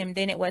disowned him.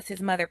 Then it was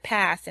his mother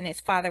passed and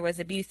his father was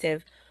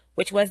abusive,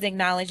 which was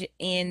acknowledged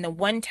in the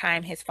one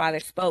time his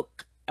father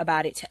spoke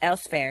about it to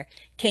Elsewhere.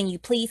 Can you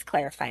please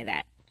clarify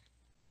that?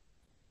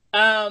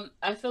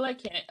 I feel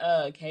like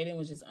Caden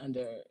was just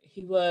under.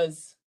 He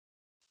was.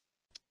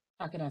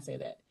 How can I say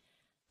that?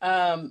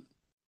 Um,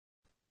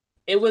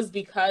 it was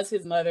because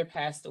his mother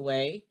passed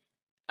away.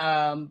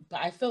 But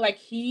I feel like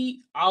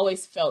he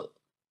always felt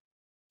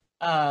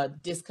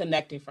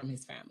disconnected from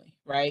his family,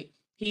 right?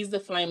 He's the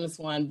flameless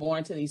one,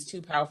 born to these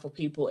two powerful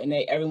people, and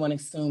everyone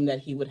assumed that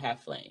he would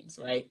have flames,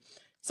 right?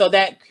 So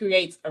that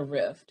creates a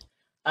rift.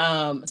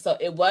 So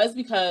it was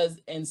because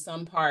in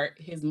some part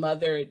his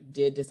mother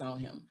did disown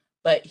him,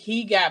 but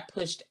he got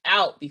pushed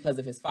out because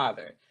of his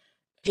father.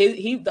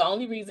 The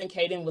only reason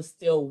Caden was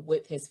still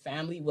with his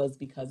family was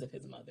because of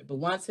his mother. But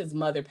once his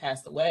mother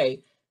passed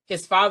away,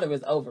 his father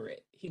was over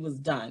it. He was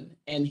done,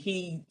 and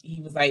he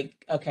was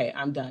like, "Okay,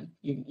 I'm done.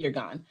 You're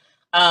gone."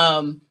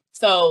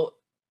 So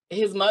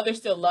his mother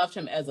still loved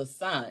him as a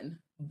son,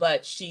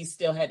 but she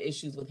still had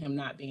issues with him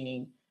not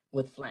being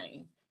with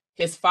Flame.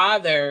 His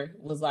father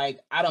was like,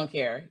 "I don't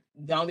care.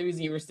 The only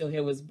reason you were still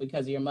here was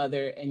because of your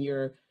mother, and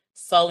you're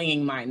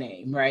sullying my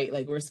name, right?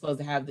 Like we're supposed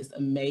to have this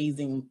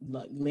amazing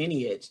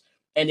lineage."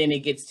 And then it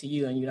gets to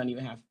you and you don't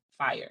even have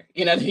fire.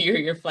 You know,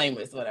 you're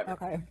flameless, whatever.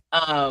 Okay.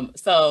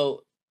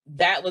 So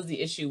that was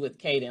the issue with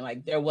Caden.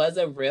 Like there was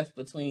a rift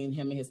between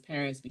him and his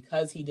parents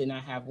because he did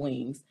not have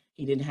wings.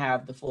 He didn't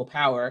have the full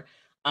power.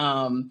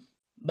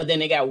 But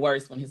then it got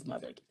worse when his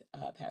mother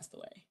passed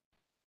away.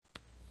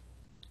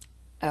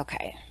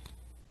 Okay.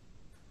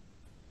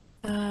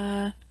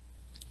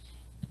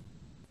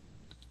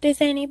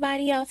 Does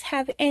anybody else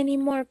have any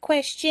more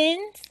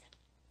questions?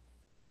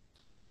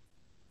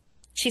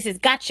 She says,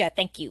 "Gotcha,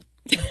 thank you."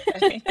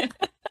 Okay.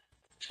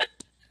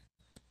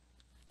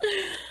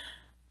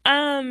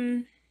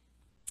 Um,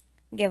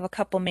 give a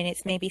couple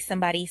minutes. Maybe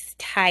somebody's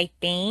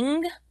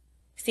typing.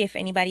 See if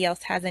anybody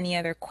else has any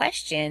other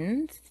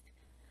questions.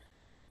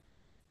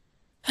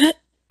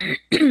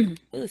 Ooh,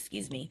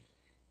 excuse me.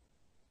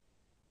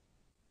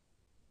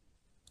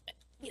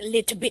 a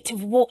little bit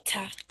of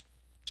water.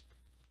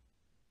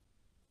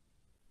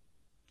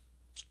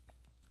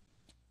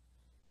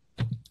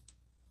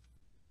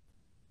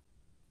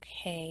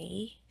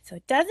 Okay, so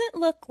it doesn't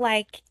look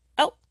like,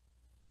 oh,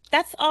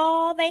 that's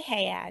all they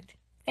had.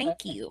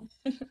 Thank you.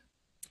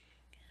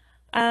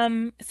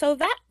 So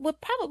that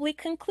would probably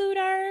conclude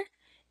our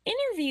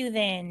interview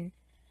then,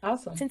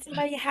 Awesome. since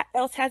nobody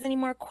else has any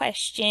more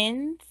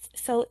questions.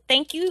 So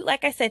thank you.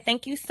 Like I said,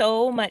 thank you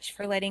so much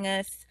for letting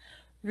us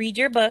read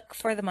your book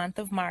for the month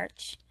of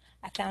March.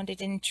 I found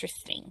it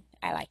interesting.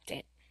 I liked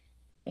it.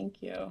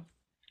 Thank you.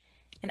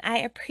 And I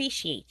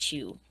appreciate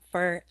you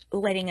for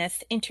letting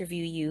us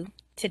interview you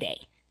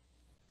today.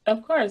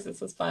 Of course,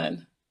 this was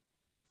fun.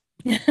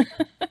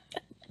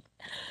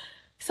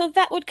 So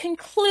that would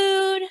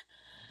conclude.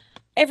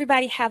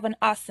 Everybody have an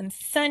awesome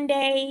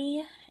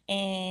Sunday,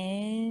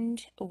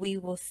 and we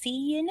will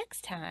see you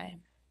next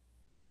time.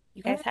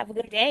 You All guys right. have a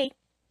good day.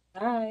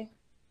 Bye.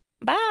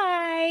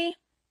 Bye.